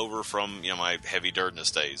holdover from my heavy dirtiness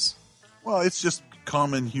days. Well, it's just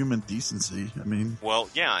common human decency. I mean, well,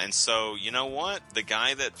 yeah, and so you know what? The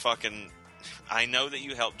guy that I know that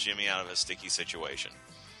you helped Jimmy out of a sticky situation,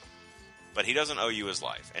 but he doesn't owe you his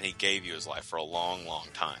life, and he gave you his life for a long, long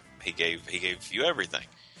time. He gave you everything,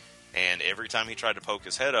 and every time he tried to poke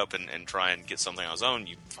his head up and try and get something on his own,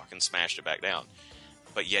 you fucking smashed it back down.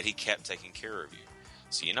 But yet he kept taking care of you.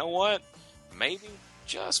 So you know what? Maybe,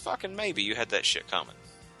 just fucking maybe, you had that shit coming.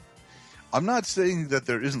 I'm not saying that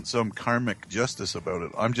there isn't some karmic justice about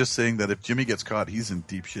it. I'm just saying that if Jimmy gets caught, he's in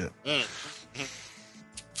deep shit.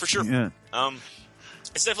 For sure. Yeah.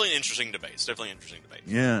 It's definitely an interesting debate.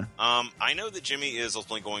 Yeah. I know that Jimmy is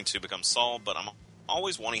ultimately going to become Saul, but I'm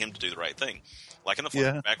always wanting him to do the right thing. Like in the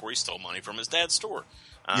flashback where he stole money from his dad's store.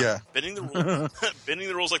 Bending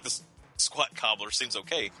the rules like the squat cobbler seems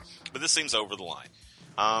okay, but this seems over the line.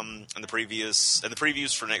 And the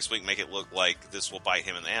previews for next week make it look like this will bite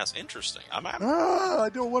him in the ass. Interesting. I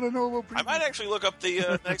don't want to know about previews. I might actually look up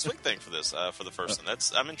the next week thing for this for the first one.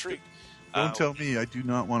 I'm intrigued. Don't tell me. I do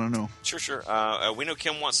not want to know. Sure. We know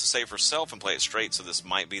Kim wants to save herself and play it straight, so this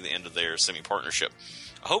might be the end of their semi-partnership.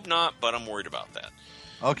 I hope not, but I'm worried about that.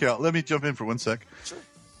 Okay, let me jump in for 1 sec. Sure.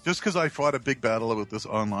 Just because I fought a big battle about this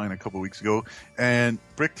online a couple weeks ago, and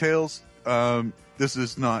Bricktails, this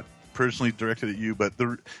is not personally directed at you, but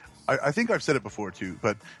I think I've said it before too,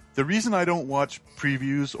 but the reason I don't watch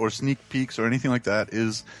previews or sneak peeks or anything like that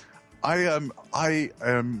is I am a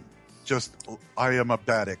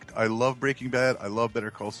bad addict. I love Breaking Bad. I love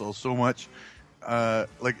Better Call Saul so much.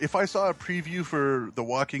 Like if I saw a preview for The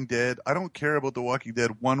Walking Dead, I don't care about The Walking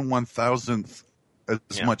Dead 1/1000th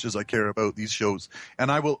as much as I care about these shows. And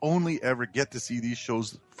I will only ever get to see these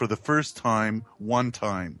shows for the first time, one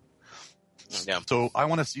time. Yeah. So I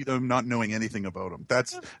want to see them not knowing anything about them.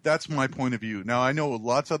 That's my point of view. Now I know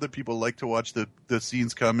lots of other people like to watch the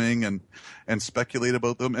scenes coming and speculate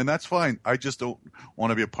about them, and that's fine. I just don't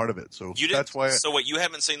want to be a part of it. So that's why. So what? You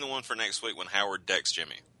haven't seen the one for next week when Howard decks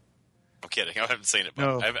Jimmy? I'm kidding. I haven't seen it.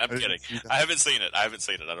 No, I'm kidding. I haven't seen it. I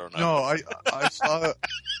don't know. No,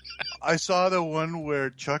 I saw the one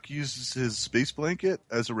where Chuck uses his space blanket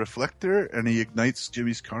as a reflector and he ignites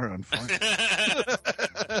Jimmy's car on fire.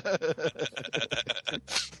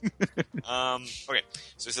 Okay,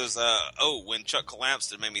 so he says, when Chuck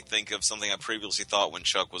collapsed, it made me think of something I previously thought when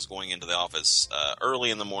Chuck was going into the office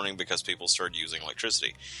early in the morning because people started using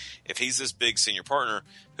electricity. If he's this big senior partner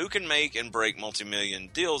who can make and break multi-million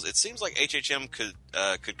deals, it seems like HHM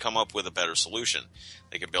could come up with a better solution.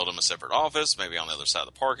 They could build him a separate office, maybe on the other side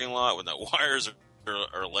of the parking lot with no wires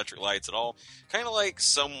or electric lights at all. Kind of like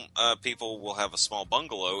some people will have a small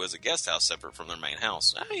bungalow as a guest house separate from their main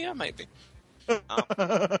house. Yeah, maybe.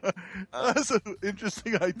 That's an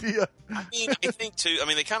interesting idea. I think too. I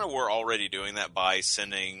mean, they kind of were already doing that by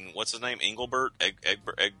sending what's his name, Engelbert.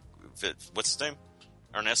 What's his name?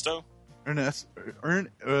 Ernesto.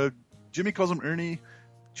 Jimmy calls him Ernie.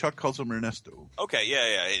 Chuck calls him Ernesto. Okay,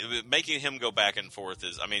 yeah. Making him go back and forth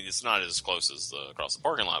is. I mean, it's not as close as across the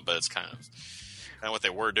parking lot, but it's kind of what they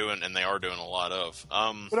were doing, and they are doing a lot of.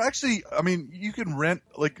 But actually, I mean, you can rent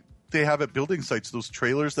like. They have at building sites those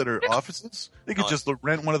trailers that are offices. They could just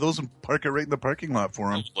rent one of those and park it right in the parking lot for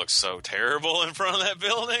them. It looks so terrible in front of that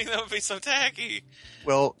building. That would be so tacky.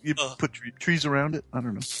 Well, you put trees around it. I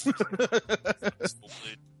don't know.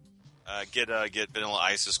 Get Vanilla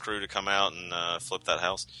Ice's crew to come out and flip that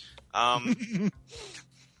house. Talk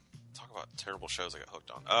about terrible shows I got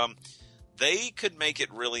hooked on. they could make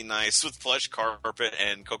it really nice with plush carpet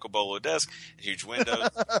and Cocobolo desk, and huge windows,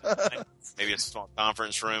 maybe a small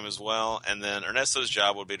conference room as well. And then Ernesto's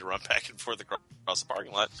job would be to run back and forth across the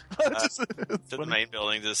parking lot to the main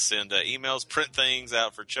building, to send emails, print things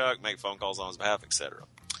out for Chuck, make phone calls on his behalf, etc.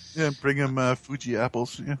 Yeah, bring him Fuji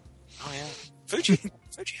apples. Yeah. Oh yeah, Fuji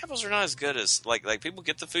apples are not as good as like people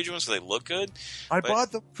get the Fuji ones because they look good. I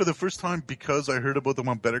bought them for the first time because I heard about them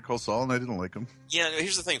on Better Call Saul, and I didn't like them. Yeah,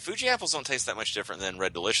 here's the thing: Fuji apples don't taste that much different than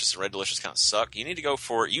Red Delicious, and Red Delicious kind of suck. You need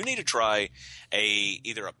to try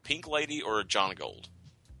either a Pink Lady or a John Gold.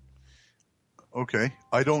 Okay,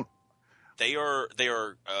 I don't. They are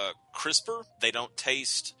crisper. They don't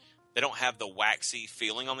taste. They don't have the waxy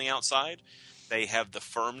feeling on the outside. They have the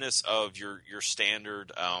firmness of your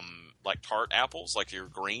standard like tart apples, like your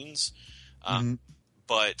greens,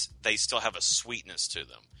 but they still have a sweetness to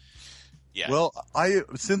them. Yeah. Well,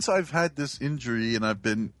 since I've had this injury and I've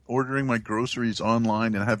been ordering my groceries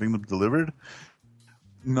online and having them delivered,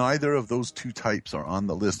 neither of those two types are on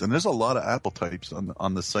the list. And there's a lot of apple types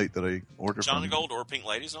on the site that I order from. John Gold or Pink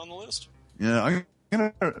Lady's on the list? Yeah, I'm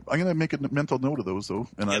gonna make a mental note of those though,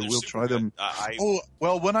 and I will try them.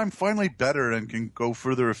 When I'm finally better and can go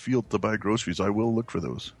further afield to buy groceries, I will look for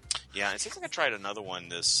those. Yeah, it seems like I tried another one.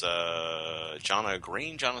 This Jonna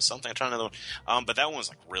Green, Jonna something. I tried another one, but that one was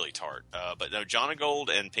like really tart. But no, Jonna Gold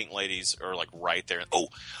and Pink Ladies are like right there. Oh,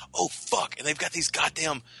 fuck! And they've got these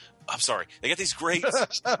goddamn. I'm sorry, they got these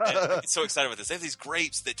grapes. I'm so excited about this. They have these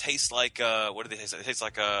grapes that taste like what do they taste like? They taste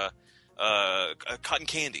like a cotton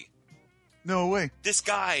candy. No way. This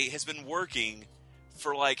guy has been working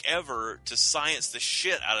for like ever to science the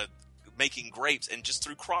shit out of making grapes, and just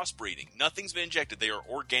through crossbreeding. Nothing's been injected. They are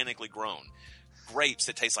organically grown grapes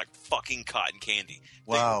that taste like fucking cotton candy.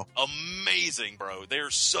 Wow. They're amazing, bro. They're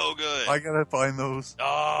so good. I gotta find those.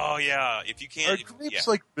 Oh, yeah. If you can. Are grapes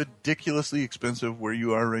like ridiculously expensive where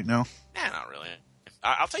you are right now? Nah, not really.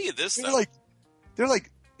 I'll tell you this, they're though. They're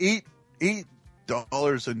like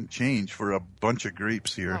 $8 and change for a bunch of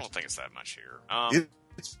grapes here. I don't think it's that much here.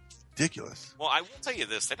 It's ridiculous. Well, I will tell you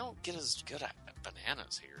this: they don't get as good at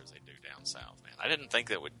bananas here as they do down south, man. I didn't think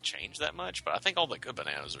that would change that much, but I think all the good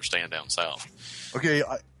bananas are staying down south. Okay,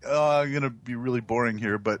 I'm going to be really boring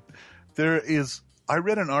here, but I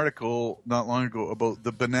read an article not long ago about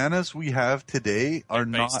the bananas we have today are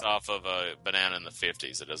based off of a banana in the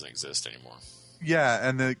 50s that doesn't exist anymore. Yeah,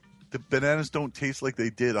 and the bananas don't taste like they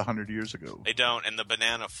did 100 years ago. They don't, and the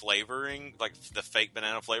banana flavoring, like the fake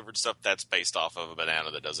banana flavored stuff, that's based off of a banana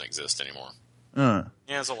that doesn't exist anymore. Yeah,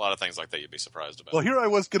 there's a lot of things like that you'd be surprised about. Well, here I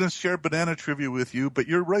was going to share banana trivia with you, but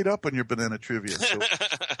you're right up on your banana trivia. So.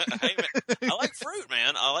 Hey, man, I like fruit,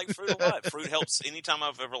 man. I like fruit a lot. Fruit helps. Anytime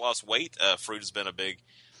I've ever lost weight, fruit has been a big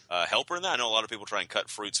helper in that. I know a lot of people try and cut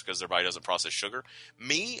fruits because their body doesn't process sugar.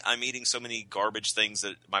 Me, I'm eating so many garbage things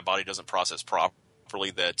that my body doesn't process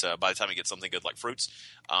properly that by the time I get something good like fruits,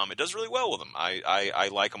 it does really well with them. I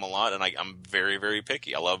like them a lot, and I'm very, very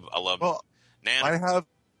picky. I love bananas.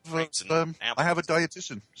 I have a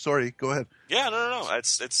dietitian. Sorry, go ahead. Yeah, no.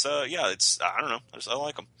 It's I don't know. I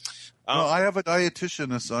like them. No, I have a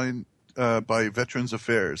dietitian assigned by Veterans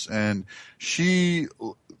Affairs, and she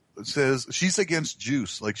says she's against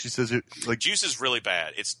juice. Like she says, juice is really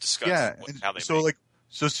bad. It's disgusting. Yeah, how they make it.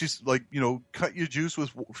 So she's like, cut your juice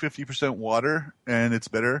with 50% water, and it's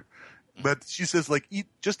better. Mm-hmm. But she says,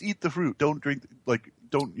 just eat the fruit. Don't drink.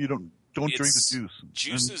 Don't drink the juice.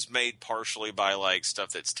 Juice is made partially by stuff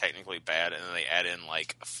that's technically bad, and then they add in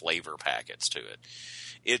flavor packets to it.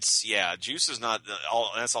 Juice is not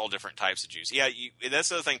all. That's all different types of juice. Yeah, that's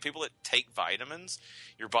the other thing. People that take vitamins,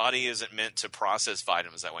 your body isn't meant to process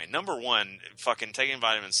vitamins that way. Number one, fucking taking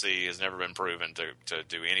vitamin C has never been proven to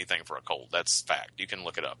do anything for a cold. That's fact. You can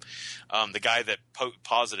look it up. The guy that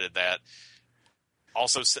posited that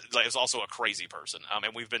also is also a crazy person.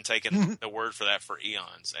 And we've been taking the word for that for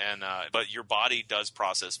eons. And but your body does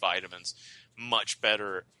process vitamins much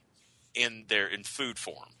better in food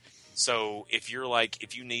form. So if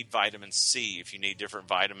you need vitamin C, if you need different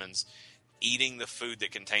vitamins, eating the food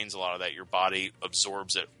that contains a lot of that, your body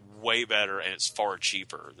absorbs it way better, and it's far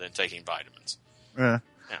cheaper than taking vitamins. Yeah.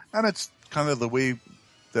 And it's kind of the way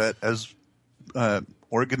that as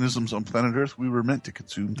organisms on planet Earth, we were meant to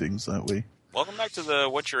consume things that way. Welcome back to the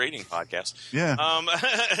What You're Eating podcast. Yeah.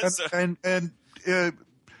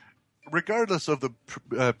 regardless of the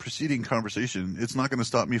preceding conversation, it's not going to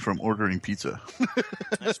stop me from ordering pizza.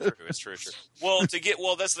 That's true. It's true. Well, that's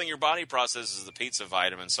the thing. Your body processes the pizza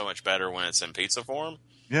vitamin so much better when it's in pizza form.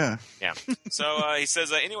 Yeah. Yeah. So he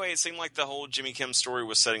says, anyway, it seemed like the whole Jimmy Kim story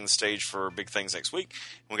was setting the stage for big things next week.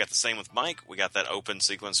 And we got the same with Mike. We got that open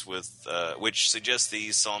sequence with which suggests the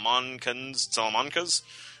Salamancas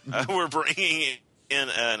were bringing in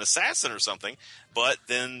an assassin or something. But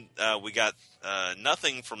then we got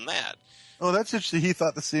nothing from that. Oh, that's interesting. He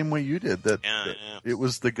thought the same way you did, that it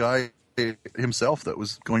was the guy himself that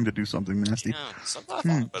was going to do something nasty. Yeah, something I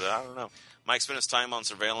thought, but I don't know. Mike spent his time on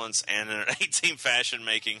surveillance and in an A-team fashion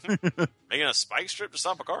making a spike strip to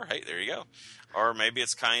stop a car. Hey, there you go. Or maybe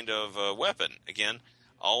it's kind of a weapon. Again,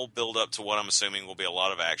 all build up to what I'm assuming will be a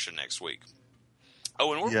lot of action next week.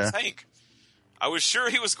 Oh, and where was Hank? I was sure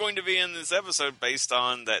he was going to be in this episode based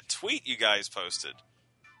on that tweet you guys posted.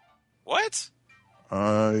 What?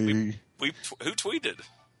 Who tweeted?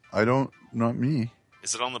 Not me.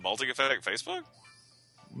 Is it on the Baltic Effect Facebook?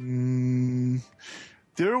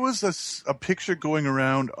 There was a picture going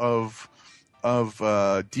around of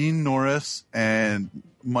Dean Norris and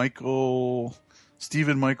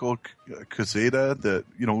Stephen Michael Quezada, that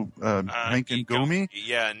Hank and Gomi.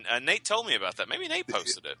 Yeah, Nate told me about that. Maybe Nate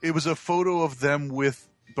posted it. It was a photo of them with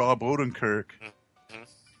Bob Odenkirk,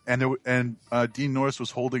 and Dean Norris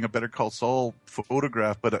was holding a Better Call Saul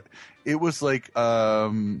photograph, but it was like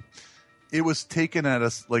it was taken at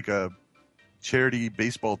a charity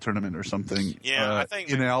baseball tournament or something. Yeah, I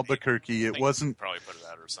think in Albuquerque. It wasn't probably put it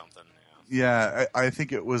out or something. Yeah, I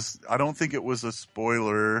think it was. I don't think it was a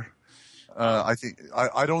spoiler. I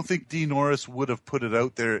don't think Dean Norris would have put it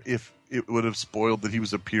out there if it would have spoiled that he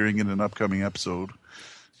was appearing in an upcoming episode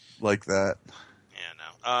like that. Yeah,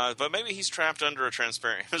 no. But maybe he's trapped under a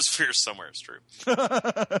transparent hemisphere somewhere. It's true. So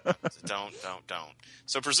don't.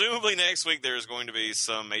 So presumably next week there's going to be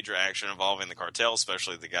some major action involving the cartel,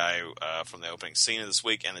 especially the guy from the opening scene of this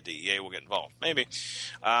week, and the DEA will get involved. Maybe.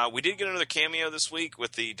 We did get another cameo this week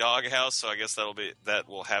with the doghouse, so I guess that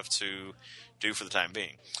we'll have to do for the time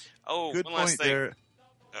being. Oh, good one last point thing. there.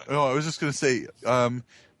 I was just going to say,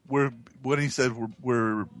 what he said,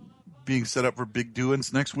 we're being set up for big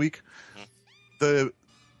doings next week. Mm-hmm. The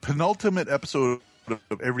penultimate episode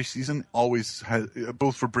of every season always has,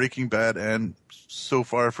 both for Breaking Bad and so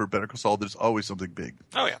far for Better Call Saul, there's always something big.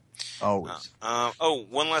 Oh, yeah. Always.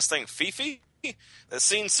 One last thing. Fifi? That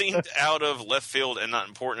scene seemed out of left field and not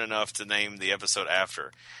important enough to name the episode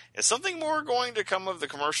after. Is something more going to come of the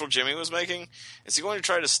commercial Jimmy was making? Is he going to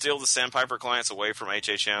try to steal the Sandpiper clients away from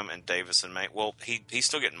HHM and Davis and May? Well, he's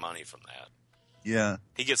still getting money from that. Yeah.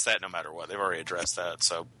 He gets that no matter what. They've already addressed that,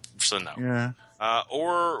 so no. Yeah.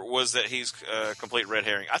 Or was that he's complete red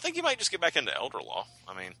herring? I think he might just get back into elder law.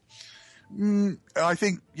 I mean, I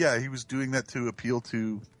think, he was doing that to appeal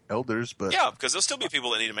to elders, but yeah, because there'll still be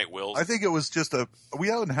people that need to make wills. I think it was just we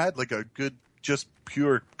haven't had like a good, just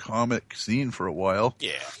pure comic scene for a while.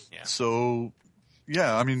 Yeah. So,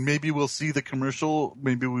 I mean, maybe we'll see the commercial,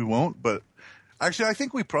 maybe we won't, but actually, I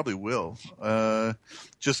think we probably will,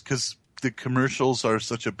 just because the commercials are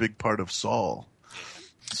such a big part of Saul.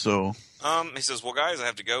 So, he says, "Well, guys, I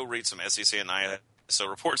have to go read some SEC and ISO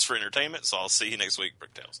reports for entertainment, so I'll see you next week,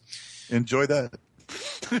 Bricktails." Enjoy that.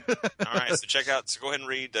 All right, so go ahead and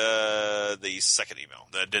read the second email,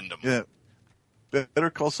 the addendum. Yeah. Better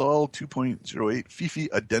Call Saul 2.08 Fifi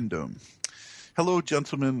addendum. Hello,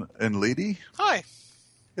 gentlemen and lady. Hi.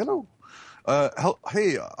 Hello.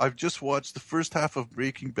 Hey, I've just watched the first half of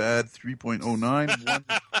Breaking Bad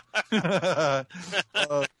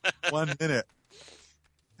 3.09. 1 minute.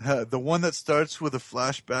 The one that starts with a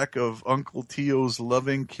flashback of Uncle Tio's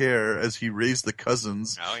loving care as he raised the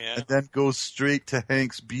cousins. Oh, yeah. And then goes straight to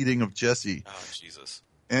Hank's beating of Jesse. Oh, Jesus.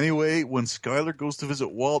 Anyway, when Skyler goes to visit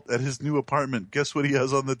Walt at his new apartment, guess what he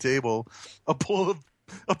has on the table? A big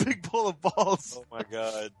bowl of balls. Oh, my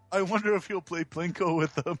God. I wonder if he'll play Plinko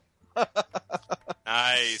with them.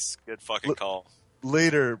 Nice. Good fucking call.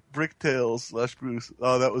 Later, Bricktails /Bruce.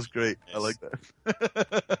 Oh, that was great. Yes. I like that.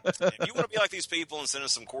 If you want to be like these people and send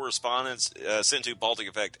us some correspondence, send to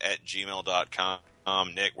balticeffect@gmail.com.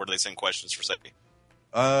 Nick, where do they send questions for Sadie?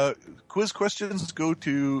 Quiz questions go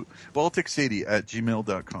to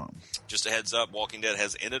balticsadie@gmail.com. Just a heads up, Walking Dead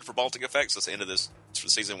has ended for Baltic Effects. That's the end of this for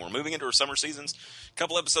the season. We're moving into our summer seasons. A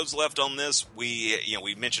couple episodes left on this. We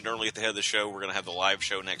mentioned earlier at the head of the show, we're going to have the live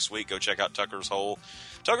show next week. Go check out Tucker's Hole,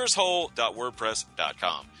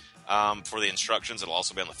 tuckershole.wordpress.com for the instructions. It'll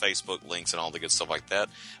also be on the Facebook links and all the good stuff like that.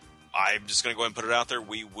 I'm just going to go ahead and put it out there.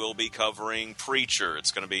 We will be covering Preacher.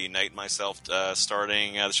 It's going to be Nate and myself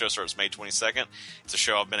starting. The show starts May 22nd. It's a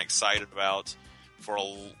show I've been excited about for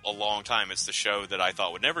a long time. It's the show that I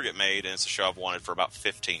thought would never get made, and it's a show I've wanted for about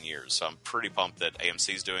 15 years. So I'm pretty pumped that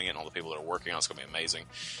AMC's doing it, and all the people that are working on it's going to be amazing.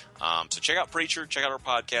 So check out Preacher, check out our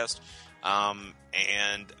podcast.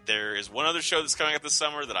 And there is one other show that's coming up this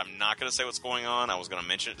summer that I'm not going to say what's going on. I was going to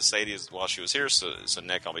mention it to Sadie while she was here, so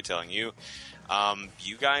Nick, I'll be telling you.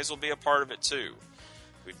 You guys will be a part of it too.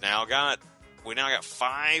 We now got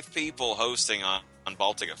 5 people hosting on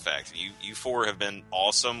Baltic Effect. You 4 have been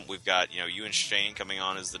awesome. We've got you and Shane coming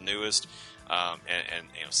on as the newest, and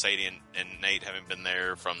Sadie and Nate having been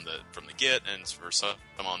there from the get, and for some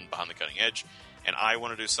on Behind the Cutting Edge. And I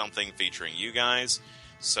want to do something featuring you guys.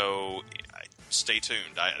 So stay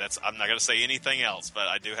tuned. I'm not going to say anything else, but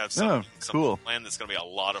I do have something planned that's going to be a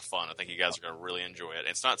lot of fun. I think you guys are going to really enjoy it.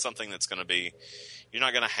 It's not something that's going to be. You're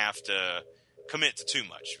not going to have to commit to too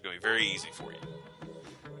much. It's going to be very easy for you.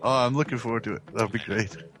 Oh, I'm looking forward to it. That'll be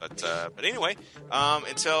great. But anyway,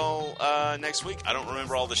 until next week. I don't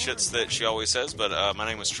remember all the shits that she always says, but my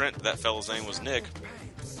name was Trent. That fellow's name was Nick.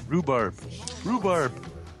 Rhubarb.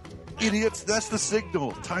 Idiots, that's the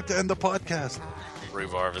signal. Time to end the podcast.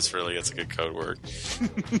 Rhubarb it's a good code word.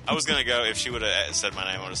 I was going to go, if she would have said my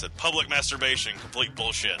name, I would have said public masturbation, complete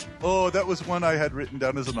bullshit. Oh, that was one I had written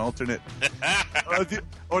down as an alternate.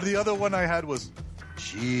 Or the other one I had was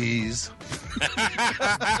cheese.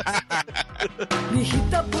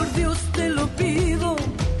 Mijita, por Dios te lo pido,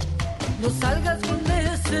 no salgas con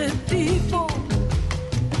ese tipo.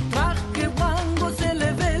 Traje guango, se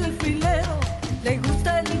le ve el filero, le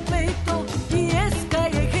gusta el peito y es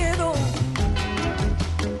callejero.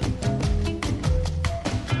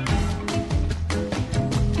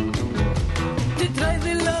 Te trae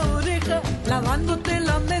de la oreja, lavándote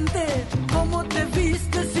la mente. Cómo te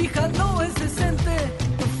vistes, hija, no es decente.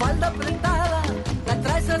 Tu falda apretada, la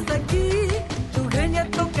traes hasta aquí. Tu greña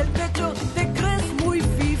toca el techo, te crees muy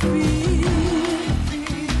fifi.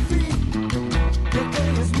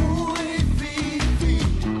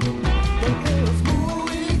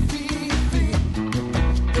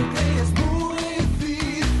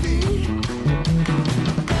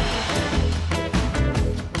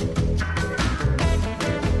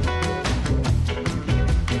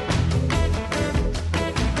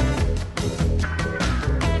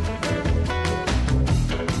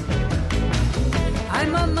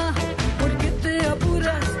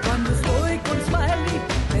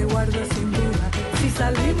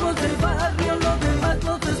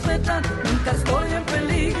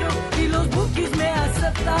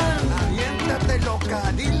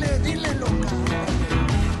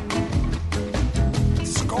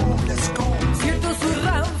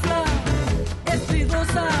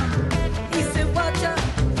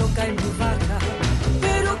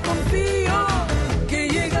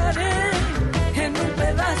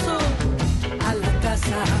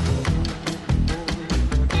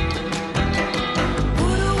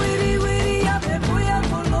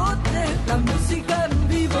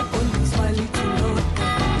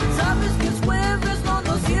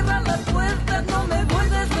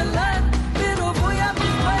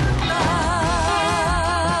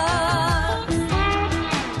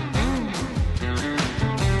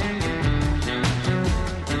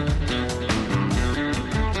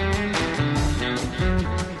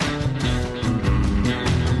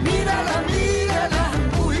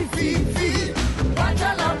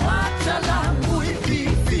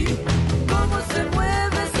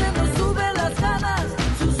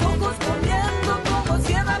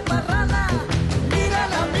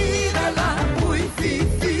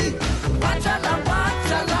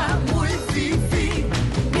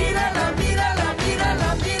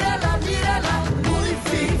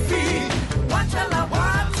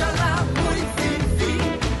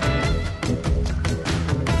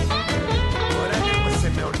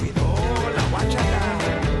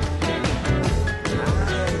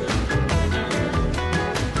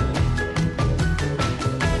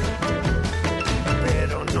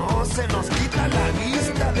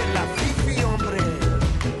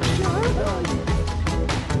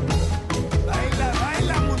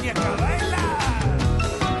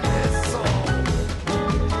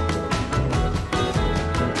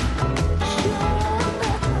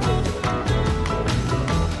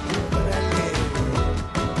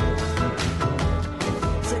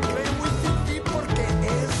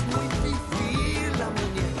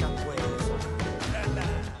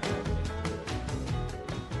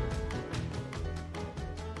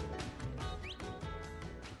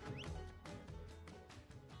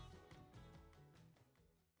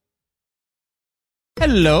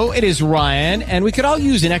 Hello, it is Ryan, and we could all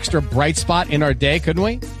use an extra bright spot in our day, couldn't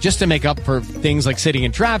we? Just to make up for things like sitting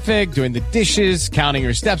in traffic, doing the dishes, counting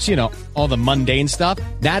your steps, you know, all the mundane stuff.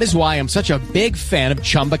 That is why I'm such a big fan of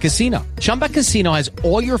Chumba Casino. Chumba Casino has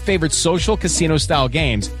all your favorite social casino-style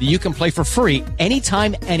games that you can play for free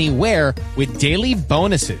anytime, anywhere with daily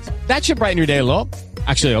bonuses. That should brighten your day a little.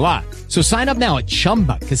 Actually, a lot. So sign up now at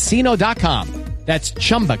ChumbaCasino.com. That's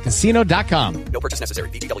ChumbaCasino.com. No purchase necessary.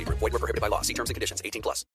 VGW Group. Void where prohibited by law. See terms and conditions. 18+.